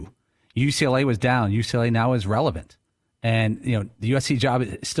have 2. UCLA was down. UCLA now is relevant. And, you know, the USC job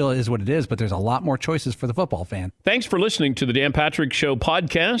still is what it is, but there's a lot more choices for the football fan. Thanks for listening to the Dan Patrick Show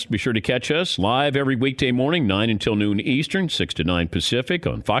podcast. Be sure to catch us live every weekday morning, 9 until noon Eastern, 6 to 9 Pacific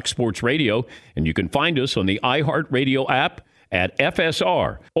on Fox Sports Radio. And you can find us on the iHeartRadio app at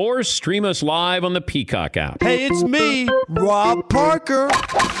FSR or stream us live on the Peacock app. Hey, it's me, Rob Parker.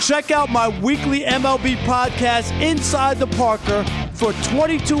 Check out my weekly MLB podcast, Inside the Parker, for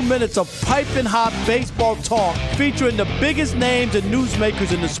 22 minutes of piping hot baseball talk featuring the biggest names and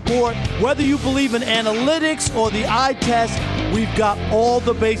newsmakers in the sport. Whether you believe in analytics or the eye test, we've got all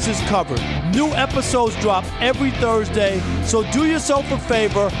the bases covered. New episodes drop every Thursday, so do yourself a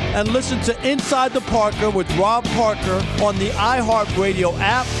favor and listen to Inside the Parker with Rob Parker on the iHeartRadio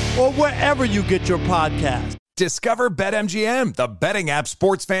app or wherever you get your podcast. Discover BetMGM, the betting app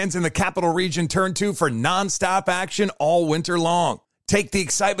sports fans in the capital region turn to for nonstop action all winter long. Take the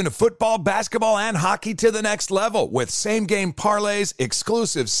excitement of football, basketball, and hockey to the next level with same-game parlays,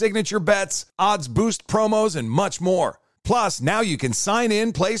 exclusive signature bets, odds boost promos, and much more. Plus, now you can sign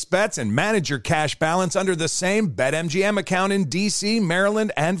in, place bets, and manage your cash balance under the same BetMGM account in D.C.,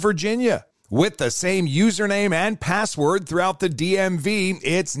 Maryland, and Virginia. With the same username and password throughout the DMV,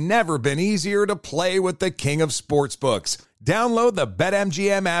 it's never been easier to play with the king of sportsbooks. Download the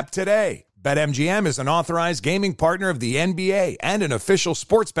BetMGM app today. BetMGM is an authorized gaming partner of the NBA and an official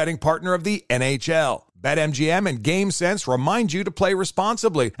sports betting partner of the NHL. BetMGM and GameSense remind you to play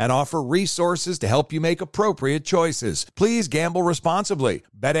responsibly and offer resources to help you make appropriate choices. Please gamble responsibly.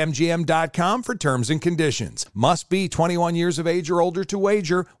 BetMGM.com for terms and conditions. Must be 21 years of age or older to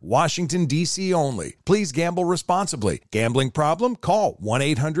wager. Washington, D.C. only. Please gamble responsibly. Gambling problem? Call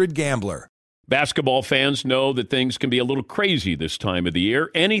 1-800-GAMBLER. Basketball fans know that things can be a little crazy this time of the year.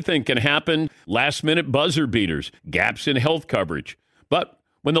 Anything can happen. Last-minute buzzer beaters, gaps in health coverage. But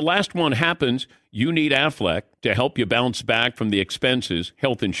when the last one happens, you need Aflac to help you bounce back from the expenses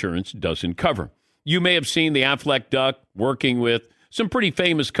health insurance doesn't cover. You may have seen the Aflac Duck working with some pretty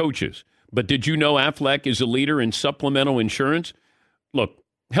famous coaches, but did you know Aflac is a leader in supplemental insurance? Look,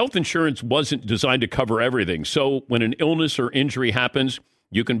 health insurance wasn't designed to cover everything, so when an illness or injury happens,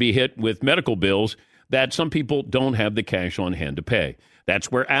 you can be hit with medical bills that some people don't have the cash on hand to pay. That's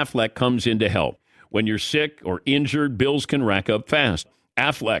where Aflac comes in to help. When you're sick or injured, bills can rack up fast.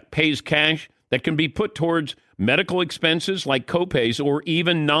 Aflac pays cash that can be put towards medical expenses like copays or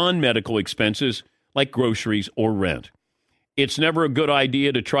even non-medical expenses like groceries or rent. It's never a good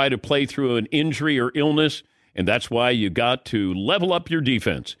idea to try to play through an injury or illness, and that's why you got to level up your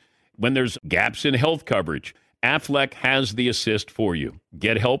defense. When there's gaps in health coverage, Aflac has the assist for you.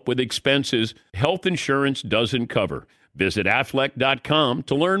 Get help with expenses health insurance doesn't cover. Visit Aflac.com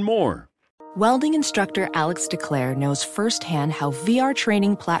to learn more. Welding instructor Alex DeClaire knows firsthand how VR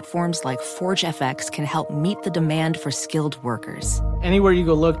training platforms like ForgeFX can help meet the demand for skilled workers. Anywhere you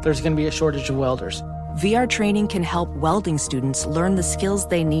go look, there's going to be a shortage of welders. VR training can help welding students learn the skills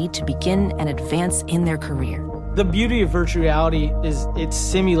they need to begin and advance in their career. The beauty of virtual reality is it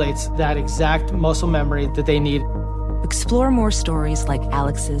simulates that exact muscle memory that they need. Explore more stories like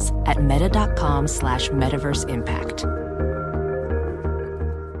Alex's at meta.com/metaverseimpact.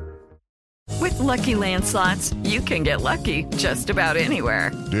 With Lucky Land Slots, you can get lucky just about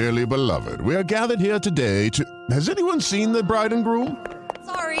anywhere. Dearly beloved, we are gathered here today to... Has anyone seen the bride and groom?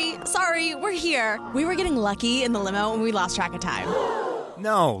 Sorry, we're here. We were getting lucky in the limo and we lost track of time.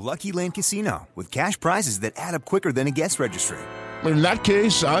 No, Lucky Land Casino, with cash prizes that add up quicker than a guest registry. In that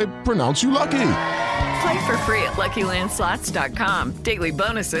case, I pronounce you lucky. Play for free at LuckyLandSlots.com. Daily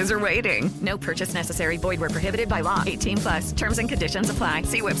bonuses are waiting. No purchase necessary. Void where prohibited by law. 18+. Terms and conditions apply.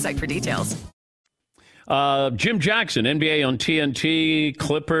 See website for details. Jim Jackson, NBA on TNT,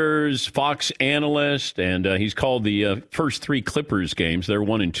 Clippers, Fox analyst, and he's called the first 3 Clippers games. They're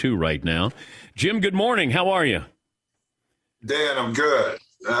 1 and 2 right now. Jim, good morning. How are you? Dan, I'm good.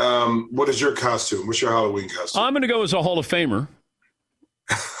 What is your costume? What's your Halloween costume? I'm going to go as a Hall of Famer.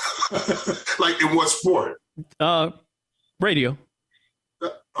 Like in what sport? Radio.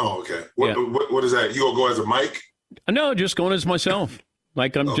 Oh, okay. What is that? You gonna go as a Mike? No, just going as myself.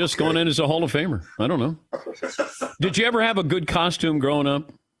 Like I'm just going in as a Hall of Famer. I don't know. Did you ever have a good costume growing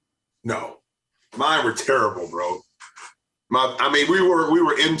up? No, mine were terrible, bro. We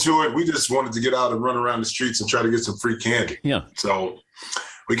were into it. We just wanted to get out and run around the streets and try to get some free candy. Yeah. So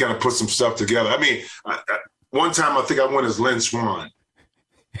we kind of put some stuff together. One time I think I went as Lynn Swann.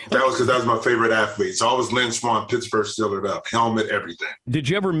 That was because that was my favorite athlete. So I was Lynn Swann, Pittsburgh Steelers up, helmet, everything. Did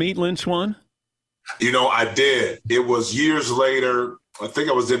you ever meet Lynn Swann? I did. It was years later. I think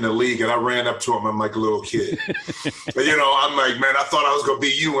I was in the league, and I ran up to him. I'm like a little kid. But, I'm like, man, I thought I was going to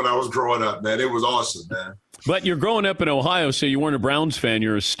be you when I was growing up, man. It was awesome, man. But you're growing up in Ohio, so you weren't a Browns fan.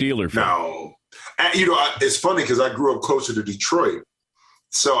 You're a Steeler fan. No. It's funny because I grew up closer to Detroit.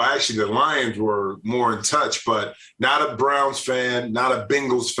 So actually the Lions were more in touch, but not a Browns fan, not a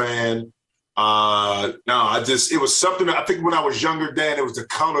Bengals fan. It was something, I think when I was younger, Dan, it was the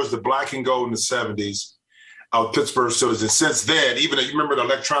colors, the black and gold in the 70s of Pittsburgh Steelers. And since then, even you remember the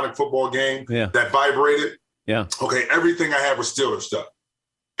electronic football game that vibrated? Yeah. Okay, everything I had was Steelers stuff.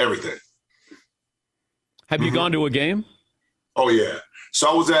 Everything. Have you gone to a game? Oh, yeah. So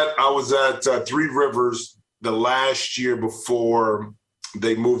I was at Three Rivers the last year before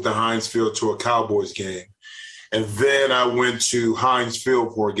they moved to Heinz Field to a Cowboys game. And then I went to Heinz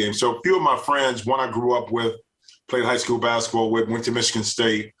Field for a game. So a few of my friends, one I grew up with, played high school basketball with, went to Michigan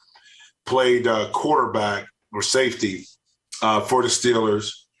State, played quarterback or safety for the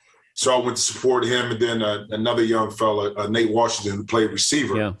Steelers. So I went to support him. And then another young fella, Nate Washington, who played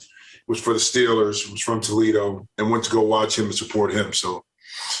receiver, was for the Steelers, was from Toledo, and went to go watch him and support him. So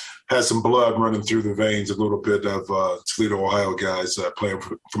had some blood running through the veins, a little bit of Toledo, Ohio guys playing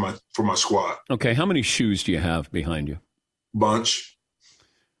for my squad. Okay, how many shoes do you have behind you? Bunch.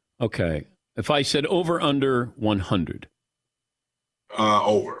 Okay. If I said over under 100?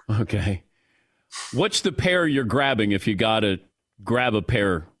 Over. Okay. What's the pair you're grabbing if you got to grab a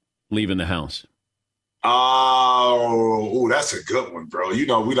pair leaving the house? Oh, that's a good one, bro. We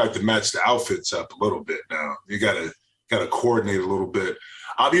like to match the outfits up a little bit now. You gotta coordinate a little bit.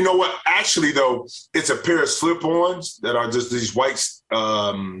 You know what? Actually, though, it's a pair of slip-ons that are just these white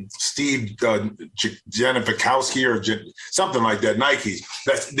Steve Janifikowski or something like that, Nikes.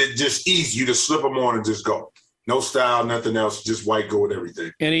 That just easy. You just slip them on and just go. No style, nothing else. Just white, go with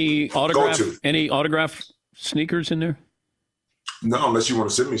everything. Any autograph sneakers in there? No, unless you want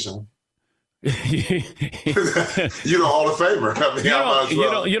to send me some. You're the Hall of Famer.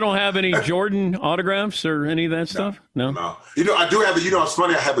 You don't have any Jordan autographs or any of that stuff? No. I do have it's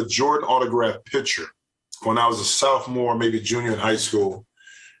funny. I have a Jordan autograph picture. When I was a sophomore, maybe junior in high school,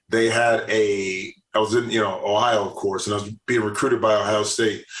 they had I was in, Ohio, of course, and I was being recruited by Ohio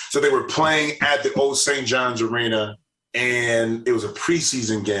State. So they were playing at the old St. John's Arena, and it was a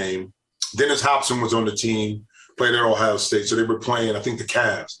preseason game. Dennis Hobson was on the team, played at Ohio State. So they were playing, I think, the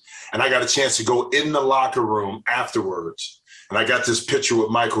Cavs. And I got a chance to go in the locker room afterwards. And I got this picture with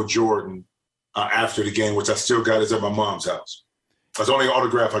Michael Jordan after the game, which I still got. It's at my mom's house. That's the only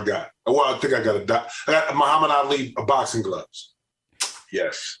autograph I got. Well, I think I got Muhammad Ali boxing gloves.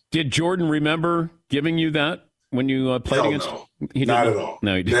 Yes. Did Jordan remember giving you that when you played against him? No. Not at all.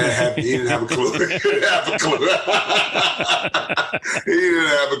 No, he didn't. He didn't have a clue. He didn't have a clue. He didn't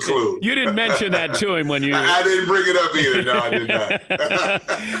have a clue. You didn't mention that to him when you... I didn't bring it up either. No, I did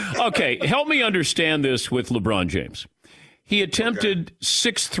not. Okay, help me understand this with LeBron James. He attempted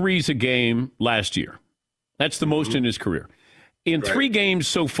 6 threes a game last year. That's the most in his career. In 3 games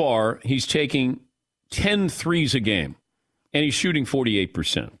so far, he's taking 10 threes a game, and he's shooting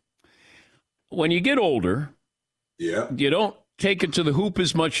 48%. When you get older... Yeah. You don't take it to the hoop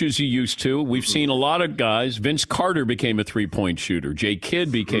as much as you used to. We've seen a lot of guys. Vince Carter became a three-point shooter. Jay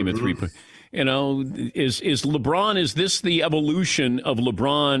Kidd became a three-point. Is LeBron, is this the evolution of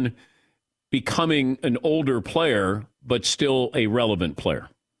LeBron becoming an older player, but still a relevant player?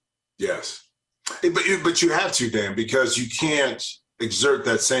 Yes. But you have to, Dan, because you can't exert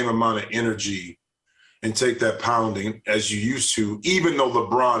that same amount of energy and take that pounding as you used to, even though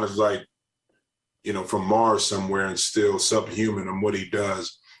LeBron is like, from Mars somewhere and still subhuman in what he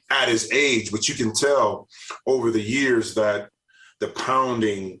does at his age. But you can tell over the years that the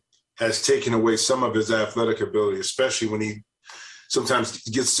pounding has taken away some of his athletic ability, especially when he sometimes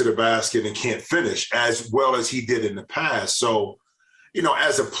gets to the basket and can't finish as well as he did in the past. So,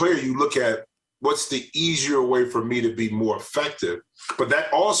 as a player, you look at what's the easier way for me to be more effective. But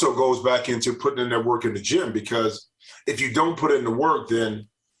that also goes back into putting in that work in the gym, because if you don't put in the work, then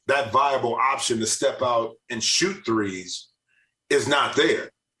that viable option to step out and shoot threes is not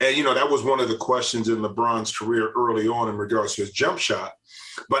there. And, that was one of the questions in LeBron's career early on in regards to his jump shot.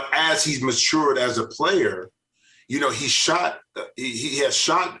 But as he's matured as a player, he has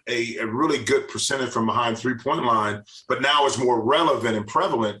shot a really good percentage from behind three-point line, but now it's more relevant and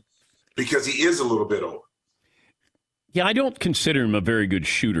prevalent because he is a little bit older. Yeah, I don't consider him a very good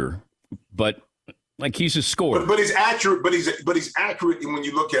shooter, but he's a scorer. But he's accurate. But he's accurate when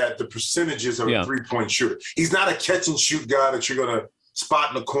you look at the percentages of a three-point shooter. He's not a catch and shoot guy that you're going to spot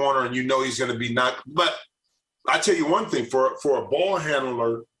in the corner and he's going to be knocked. But I tell you one thing, for a ball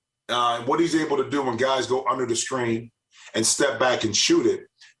handler, what he's able to do when guys go under the screen and step back and shoot it,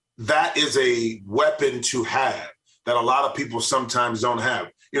 that is a weapon to have that a lot of people sometimes don't have.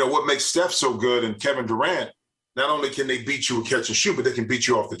 What makes Steph so good and Kevin Durant, not only can they beat you with catch and shoot, but they can beat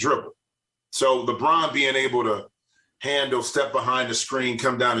you off the dribble. So LeBron being able to handle, step behind the screen,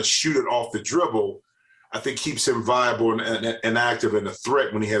 come down and shoot it off the dribble, I think keeps him viable and active and a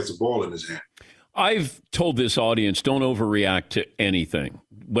threat when he has the ball in his hand. I've told this audience, don't overreact to anything,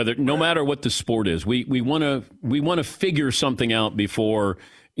 no matter what the sport is. We want to figure something out before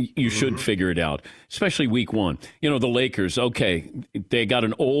you should figure it out, especially week one. The Lakers, okay, they got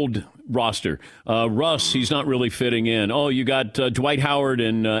an old roster. Russ, he's not really fitting in. Oh, you got Dwight Howard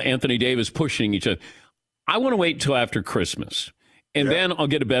and Anthony Davis pushing each other. I want to wait until after Christmas. And then I'll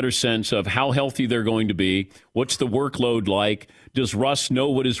get a better sense of how healthy they're going to be. What's the workload like? Does Russ know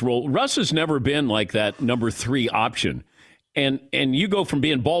what his role? Russ has never been like that number 3 option. And you go from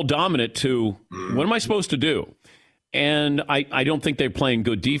being ball dominant to what am I supposed to do? And I don't think they're playing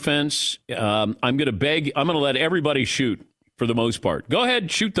good defense. I'm going to let everybody shoot for the most part. Go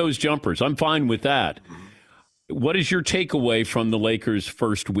ahead, shoot those jumpers. I'm fine with that. What is your takeaway from the Lakers'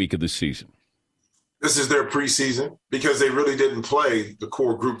 first week of the season? This is their preseason because they really didn't play the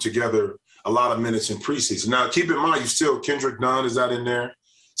core group together a lot of minutes in preseason. Now, keep in mind, Kendrick Nunn is not in there,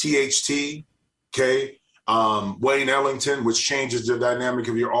 THT, okay, Wayne Ellington, which changes the dynamic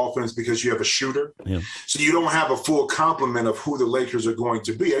of your offense because you have a shooter. Yeah. So you don't have a full complement of who the Lakers are going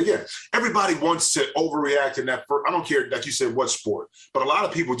to be. Again, everybody wants to overreact in that first. I don't care, like you said, what sport. But a lot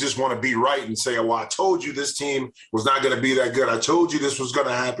of people just want to be right and say, well, I told you this team was not going to be that good. I told you this was going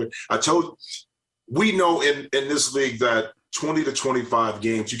to happen. We know in this league that 20 to 25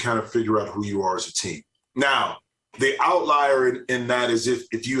 games, you kind of figure out who you are as a team. Now, the outlier in that is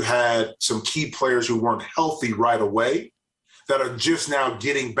if you had some key players who weren't healthy right away that are just now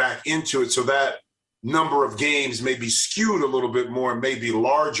getting back into it. So that number of games may be skewed a little bit more and may be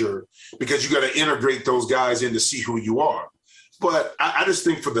larger because you got to integrate those guys in to see who you are. But I just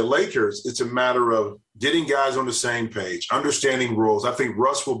think for the Lakers, it's a matter of getting guys on the same page, understanding roles. I think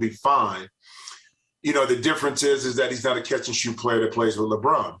Russ will be fine. The difference is that he's not a catch and shoot player that plays with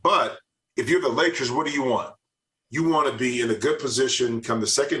LeBron. But if you're the Lakers, what do you want? You want to be in a good position come the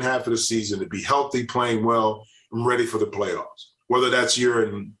second half of the season to be healthy, playing well, and ready for the playoffs. Whether that's you're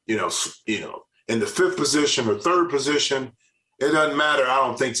in the 5th position or 3rd position, it doesn't matter, I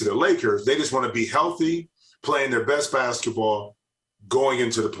don't think, to the Lakers. They just want to be healthy, playing their best basketball, going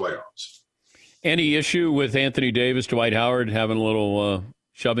into the playoffs. Any issue with Anthony Davis, Dwight Howard having a little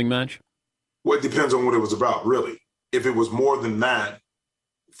shoving match? Well, it depends on what it was about, really. If it was more than that,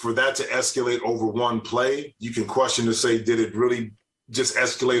 for that to escalate over one play, you can question to say, did it really just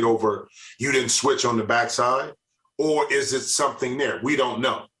escalate over you didn't switch on the backside? Or is it something there? We don't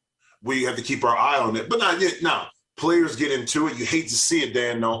know. We have to keep our eye on it. But not yet. Now, players get into it. You hate to see it,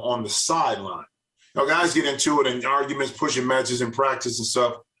 Dan, though, on the sideline. Guys get into it and arguments, pushing matches in practice and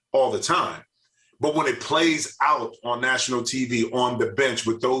stuff all the time. But when it plays out on national TV on the bench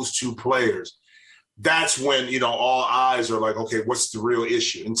with those two players, that's when, all eyes are like, okay, what's the real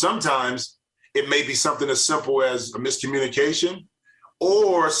issue? And sometimes it may be something as simple as a miscommunication,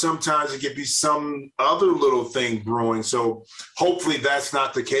 or sometimes it could be some other little thing brewing. So hopefully that's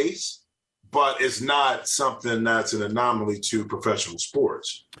not the case, but it's not something that's an anomaly to professional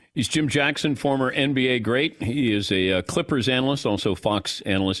sports. He's Jim Jackson, former NBA great. He is a Clippers analyst, also Fox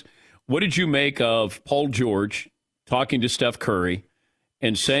analyst. What did you make of Paul George talking to Steph Curry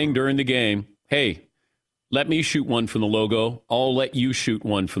and saying during the game, hey, let me shoot one from the logo. I'll let you shoot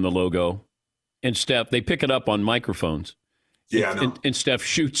one from the logo. And Steph, they pick it up on microphones. Yeah, I know. And Steph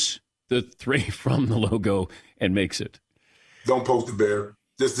shoots the 3 from the logo and makes it. Don't poke the bear.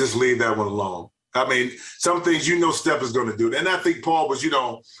 Just leave that one alone. I mean, some things Steph is going to do. And I think Paul was,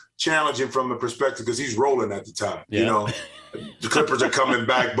 challenging from the perspective because he's rolling at the time. Yeah. The Clippers are coming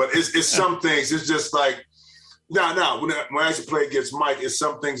back. But it's some things. It's just like, when I used to play against Mike, it's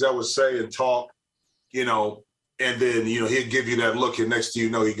some things I would say and talk, and then, he'd give you that look, and next thing you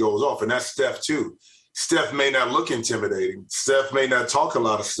know, he goes off. And that's Steph, too. Steph may not look intimidating. Steph may not talk a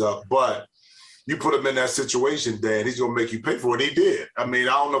lot of stuff, but you put him in that situation, Dan, he's going to make you pay for it. He did. I mean,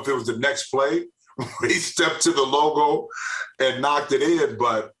 I don't know if it was the next play. He stepped to the logo and knocked it in,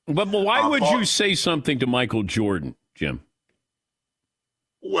 but why would you say something to Michael Jordan, Jim?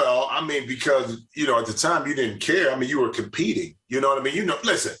 Well, I mean, because, at the time you didn't care. I mean, you were competing. You know what I mean?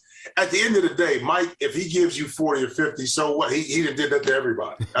 Listen, at the end of the day, Mike, if he gives you 40 or 50, so what? He did that to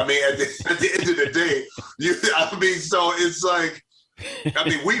everybody. I mean, at the end of the day, so it's like,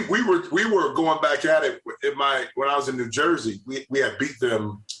 we were going back at it when I was in New Jersey. We had beat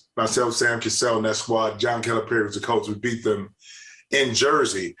them, myself, Sam Cassell, and that squad. John Calipari was the coach. We beat them in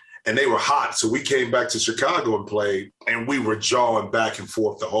Jersey, and they were hot. So we came back to Chicago and played, and we were jawing back and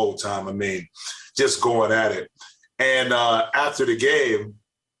forth the whole time. I mean, just going at it. And after the game,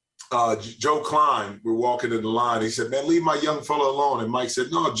 Joe Klein, we're walking in the line. He said, "Man, leave my young fella alone." And Mike said,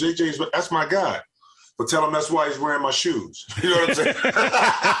 "No, JJ's, that's my guy. But tell him that's why he's wearing my shoes." You know what I'm saying?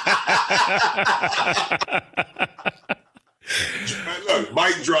 Look,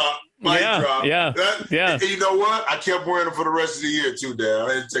 mic drop. Yeah. You know what? I kept wearing them for the rest of the year too, Dad.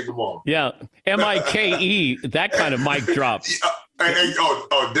 I didn't take them off. Yeah. MIKE, that kind of mic drop.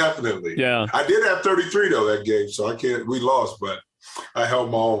 Definitely. Yeah. I did have 33 though that game, so we lost, but I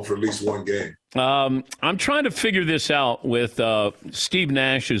held my own for at least one game. I'm trying to figure this out with Steve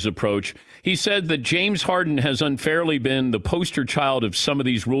Nash's approach. He said that James Harden has unfairly been the poster child of some of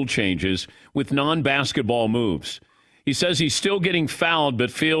these rule changes with non-basketball moves. He says he's still getting fouled, but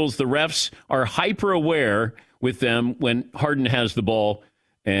feels the refs are hyper-aware with them when Harden has the ball,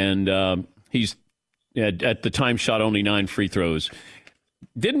 and he's at the time shot only 9 free throws.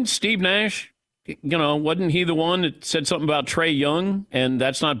 Didn't Steve Nash, wasn't he the one that said something about Trae Young, and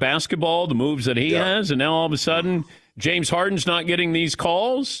that's not basketball, the moves that he has, and now all of a sudden James Harden's not getting these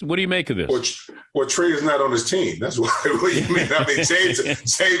calls? What do you make of this? Well, Trae is not on his team. That's why. What do you mean? I mean,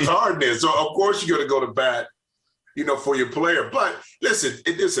 James Harden is. So, of course, you're going to go to bat, for your player. But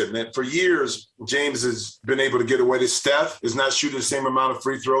listen, man, for years, James has been able to get away. This Steph is not shooting the same amount of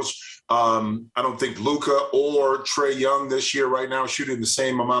free throws. I don't think Luka or Trae Young this year right now shooting the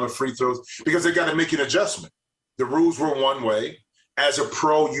same amount of free throws because they got to make an adjustment. The rules were one way. As a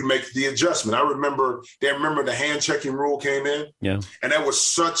pro, you make the adjustment. They remember the hand-checking rule came in? Yeah. And that was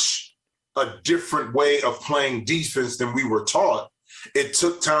such a different way of playing defense than we were taught. It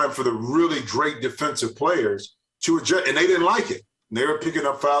took time for the really great defensive players to adjust, and they didn't like it. They were picking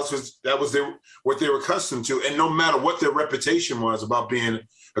up fouls because that was what they were accustomed to. And no matter what their reputation was about being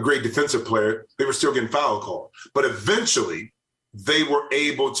a great defensive player, they were still getting foul called. But eventually, they were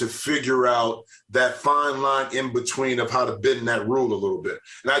able to figure out that fine line in between of how to bend that rule a little bit.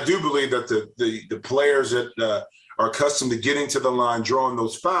 And I do believe that the players that are accustomed to getting to the line, drawing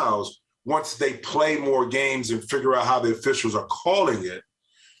those fouls, once they play more games and figure out how the officials are calling it,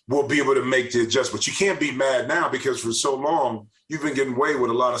 will be able to make the adjustment. You can't be mad now because for so long, you've been getting away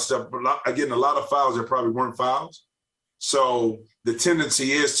with a lot of stuff, getting a lot of fouls that probably weren't fouls. So the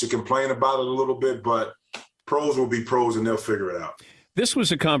tendency is to complain about it a little bit, but pros will be pros and they'll figure it out. This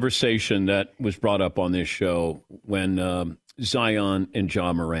was a conversation that was brought up on this show when Zion and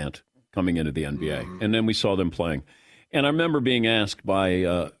Ja Morant coming into the NBA, and then we saw them playing. And I remember being asked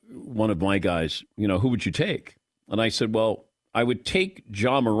by one of my guys, who would you take? And I said, well, I would take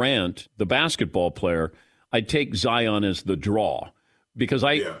Ja Morant, the basketball player. I'd take Zion as the draw because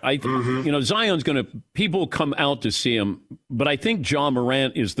Zion's going to – people come out to see him, but I think Ja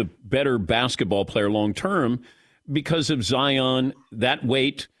Morant is the better basketball player long term because of Zion, that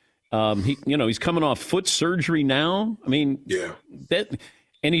weight. He's coming off foot surgery now. I mean,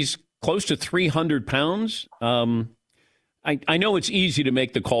 and he's close to 300 pounds. I know it's easy to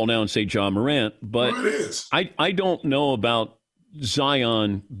make the call now and say Ja Morant, but I don't know about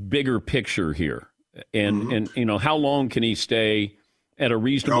Zion bigger picture here. And how long can he stay at a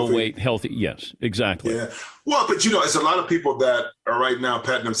reasonable weight, healthy? Yes, exactly. Yeah. Well, but it's a lot of people that are right now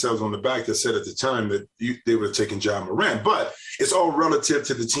patting themselves on the back that said at the time that they would have taken Ja Morant. But it's all relative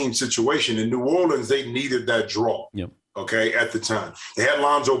to the team situation. In New Orleans, they needed that draw. Yep. Okay, at the time. They had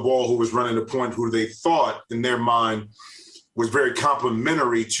Lonzo Ball, who was running the point, who they thought in their mind was very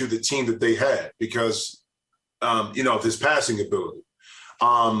complimentary to the team that they had because, of his passing ability.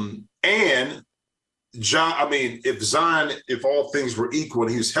 And if all things were equal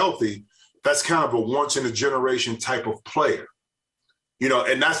and he was healthy, that's kind of a once-in-a-generation type of player. You know,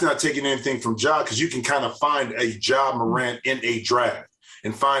 and that's not taking anything from Ja, because you can kind of find a Ja Morant in a draft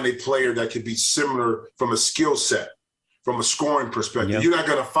and find a player that could be similar from a skill set, from a scoring perspective. Yep. You're not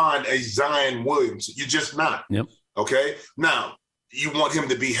going to find a Zion Williams. You're just not. Yep. Okay? Now, you want him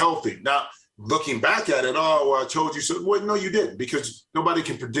to be healthy. Now, looking back at it, well, I told you so. Well, no, you didn't, because nobody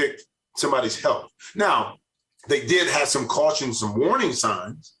can predict somebody's health. Now, they did have some caution, some warning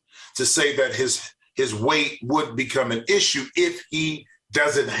signs to say that his weight would become an issue if he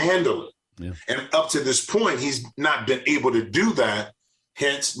doesn't handle it. Yeah. And up to this point, he's not been able to do that,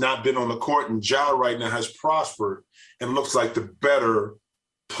 hence not been on the court. And Ja right now has prospered and looks like the better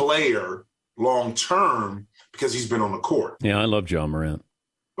player long-term because he's been on the court. Yeah, I love Ja Morant.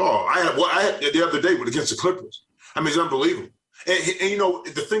 Oh, I had the other day against the Clippers. I mean, it's unbelievable. And you know,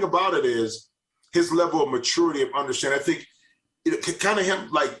 the thing about it is his level of maturity of understanding. I think it kind of him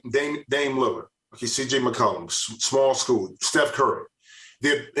like Dame Lillard, okay, CJ McCollum, small school, Steph Curry.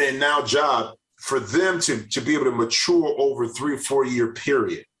 And now Ja, for them to be able to mature over 3 or 4 year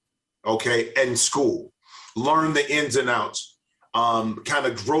period, okay, in school, learn the ins and outs, kind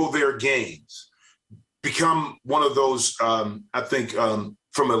of grow their games, become one of those, I think,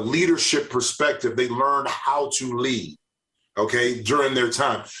 from a leadership perspective, they learned how to lead, okay, during their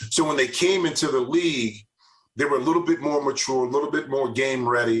time. So when they came into the league, they were a little bit more mature, a little bit more game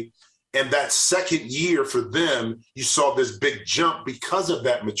ready. And that second year for them, you saw this big jump because of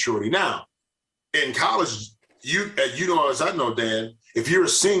that maturity. Now, in college, you know, as I know, Dan, if you're a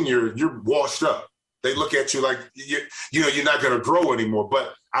senior, you're washed up. They look at you like, you're not going to grow anymore.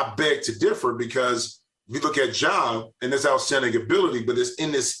 But I beg to differ, because you look at Ja and this outstanding ability, but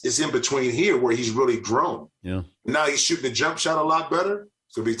it's in between here where he's really grown. Yeah. Now he's shooting the jump shot a lot better.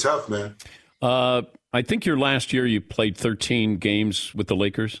 It's going to be tough, man. I think your last year you played 13 games with the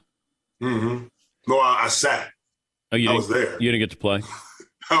Lakers. Mm-hmm. No, I sat. Oh, I was there. You didn't get to play?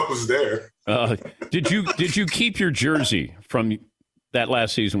 I was there. Did you keep your jersey from that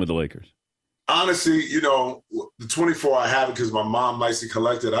last season with the Lakers? Honestly, you know, the 24 I have it because my mom likes to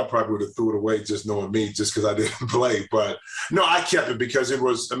collect it. I probably would have threw it away just knowing me, just because I didn't play. But no, I kept it because it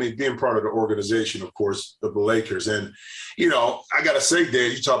was, I mean, being part of the organization, of course, of the Lakers. And, you know, I got to say,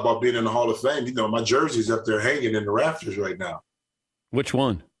 Dan, you talk about being in the Hall of Fame. You know, my jersey's up there hanging in the rafters right now. Which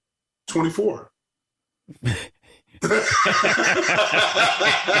one? 24.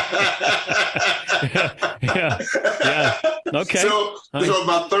 Yeah. Okay. So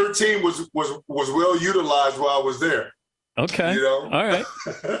my 13 was well utilized while I was there. Okay. You know? All right.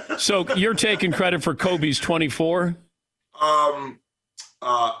 So you're taking credit for Kobe's 24? Yeah,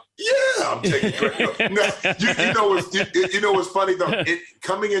 I'm taking credit. You know what's funny though?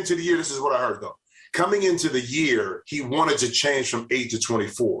 Coming into the year, this is what I heard though. Coming into the year, he wanted to change from 8 to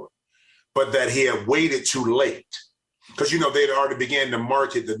 24, but that he had waited too late. Because, you know, they'd already began to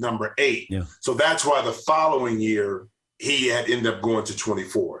market the number 8. Yeah. So that's why the following year he had ended up going to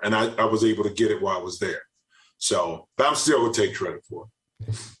 24. And I was able to get it while I was there. So, but I'm still going to take credit for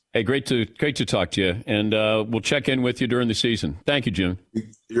it. Hey, great to talk to you. And we'll check in with you during the season. Thank you, Jim.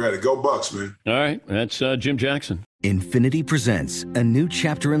 You're ready. Go Bucks, man. All right. That's Jim Jackson. Infiniti presents a new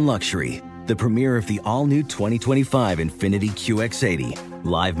chapter in luxury. The premiere of the all-new 2025 Infiniti QX80,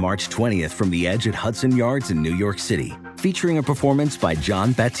 live March 20th from the Edge at Hudson Yards in New York City, featuring a performance by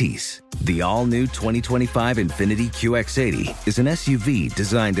John Batiste. The all-new 2025 Infiniti QX80 is an SUV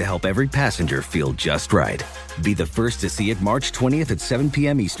designed to help every passenger feel just right. Be the first to see it March 20th at 7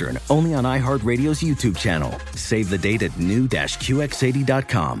 p.m. Eastern, only on iHeartRadio's YouTube channel. Save the date at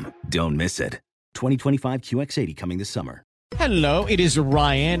new-QX80.com. Don't miss it. 2025 QX80 coming this summer. Hello, it is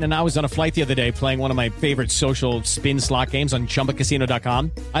Ryan, and I was on a flight the other day playing one of my favorite social spin slot games on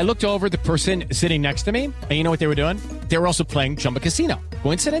ChumbaCasino.com. I looked over at the person sitting next to me, and you know what they were doing? They were also playing Chumba Casino.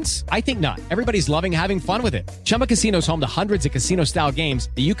 Coincidence? I think not. Everybody's loving having fun with it. Chumba Casino is home to hundreds of casino-style games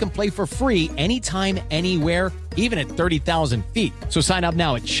that you can play for free anytime, anywhere, even at 30,000 feet. So sign up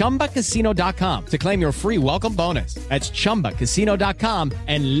now at ChumbaCasino.com to claim your free welcome bonus. That's ChumbaCasino.com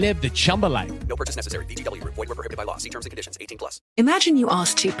and live the Chumba life. No purchase necessary. VGW. Void where prohibited by law. See terms and conditions. 18+. Imagine you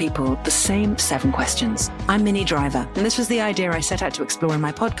ask two people the same 7 questions. I'm Minnie Driver, and this was the idea I set out to explore in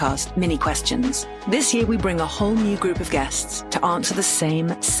my podcast, Mini Questions. This year, we bring a whole new group of guests to answer the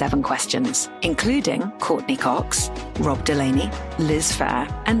same 7 questions, including Courtney Cox, Rob Delaney, Liz Fair,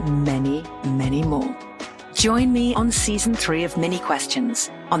 and many, many more. Join me on Season 3 of Mini Questions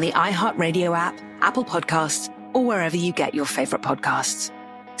on the iHeartRadio app, Apple Podcasts, or wherever you get your favorite podcasts.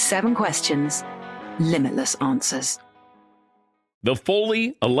 7 questions, limitless answers. The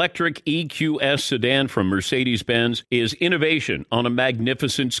fully electric EQS sedan from Mercedes-Benz is innovation on a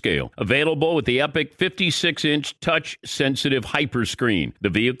magnificent scale. Available with the epic 56-inch touch-sensitive hyperscreen.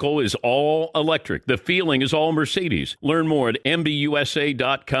 The vehicle is all electric. The feeling is all Mercedes. Learn more at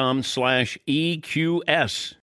mbusa.com/EQS.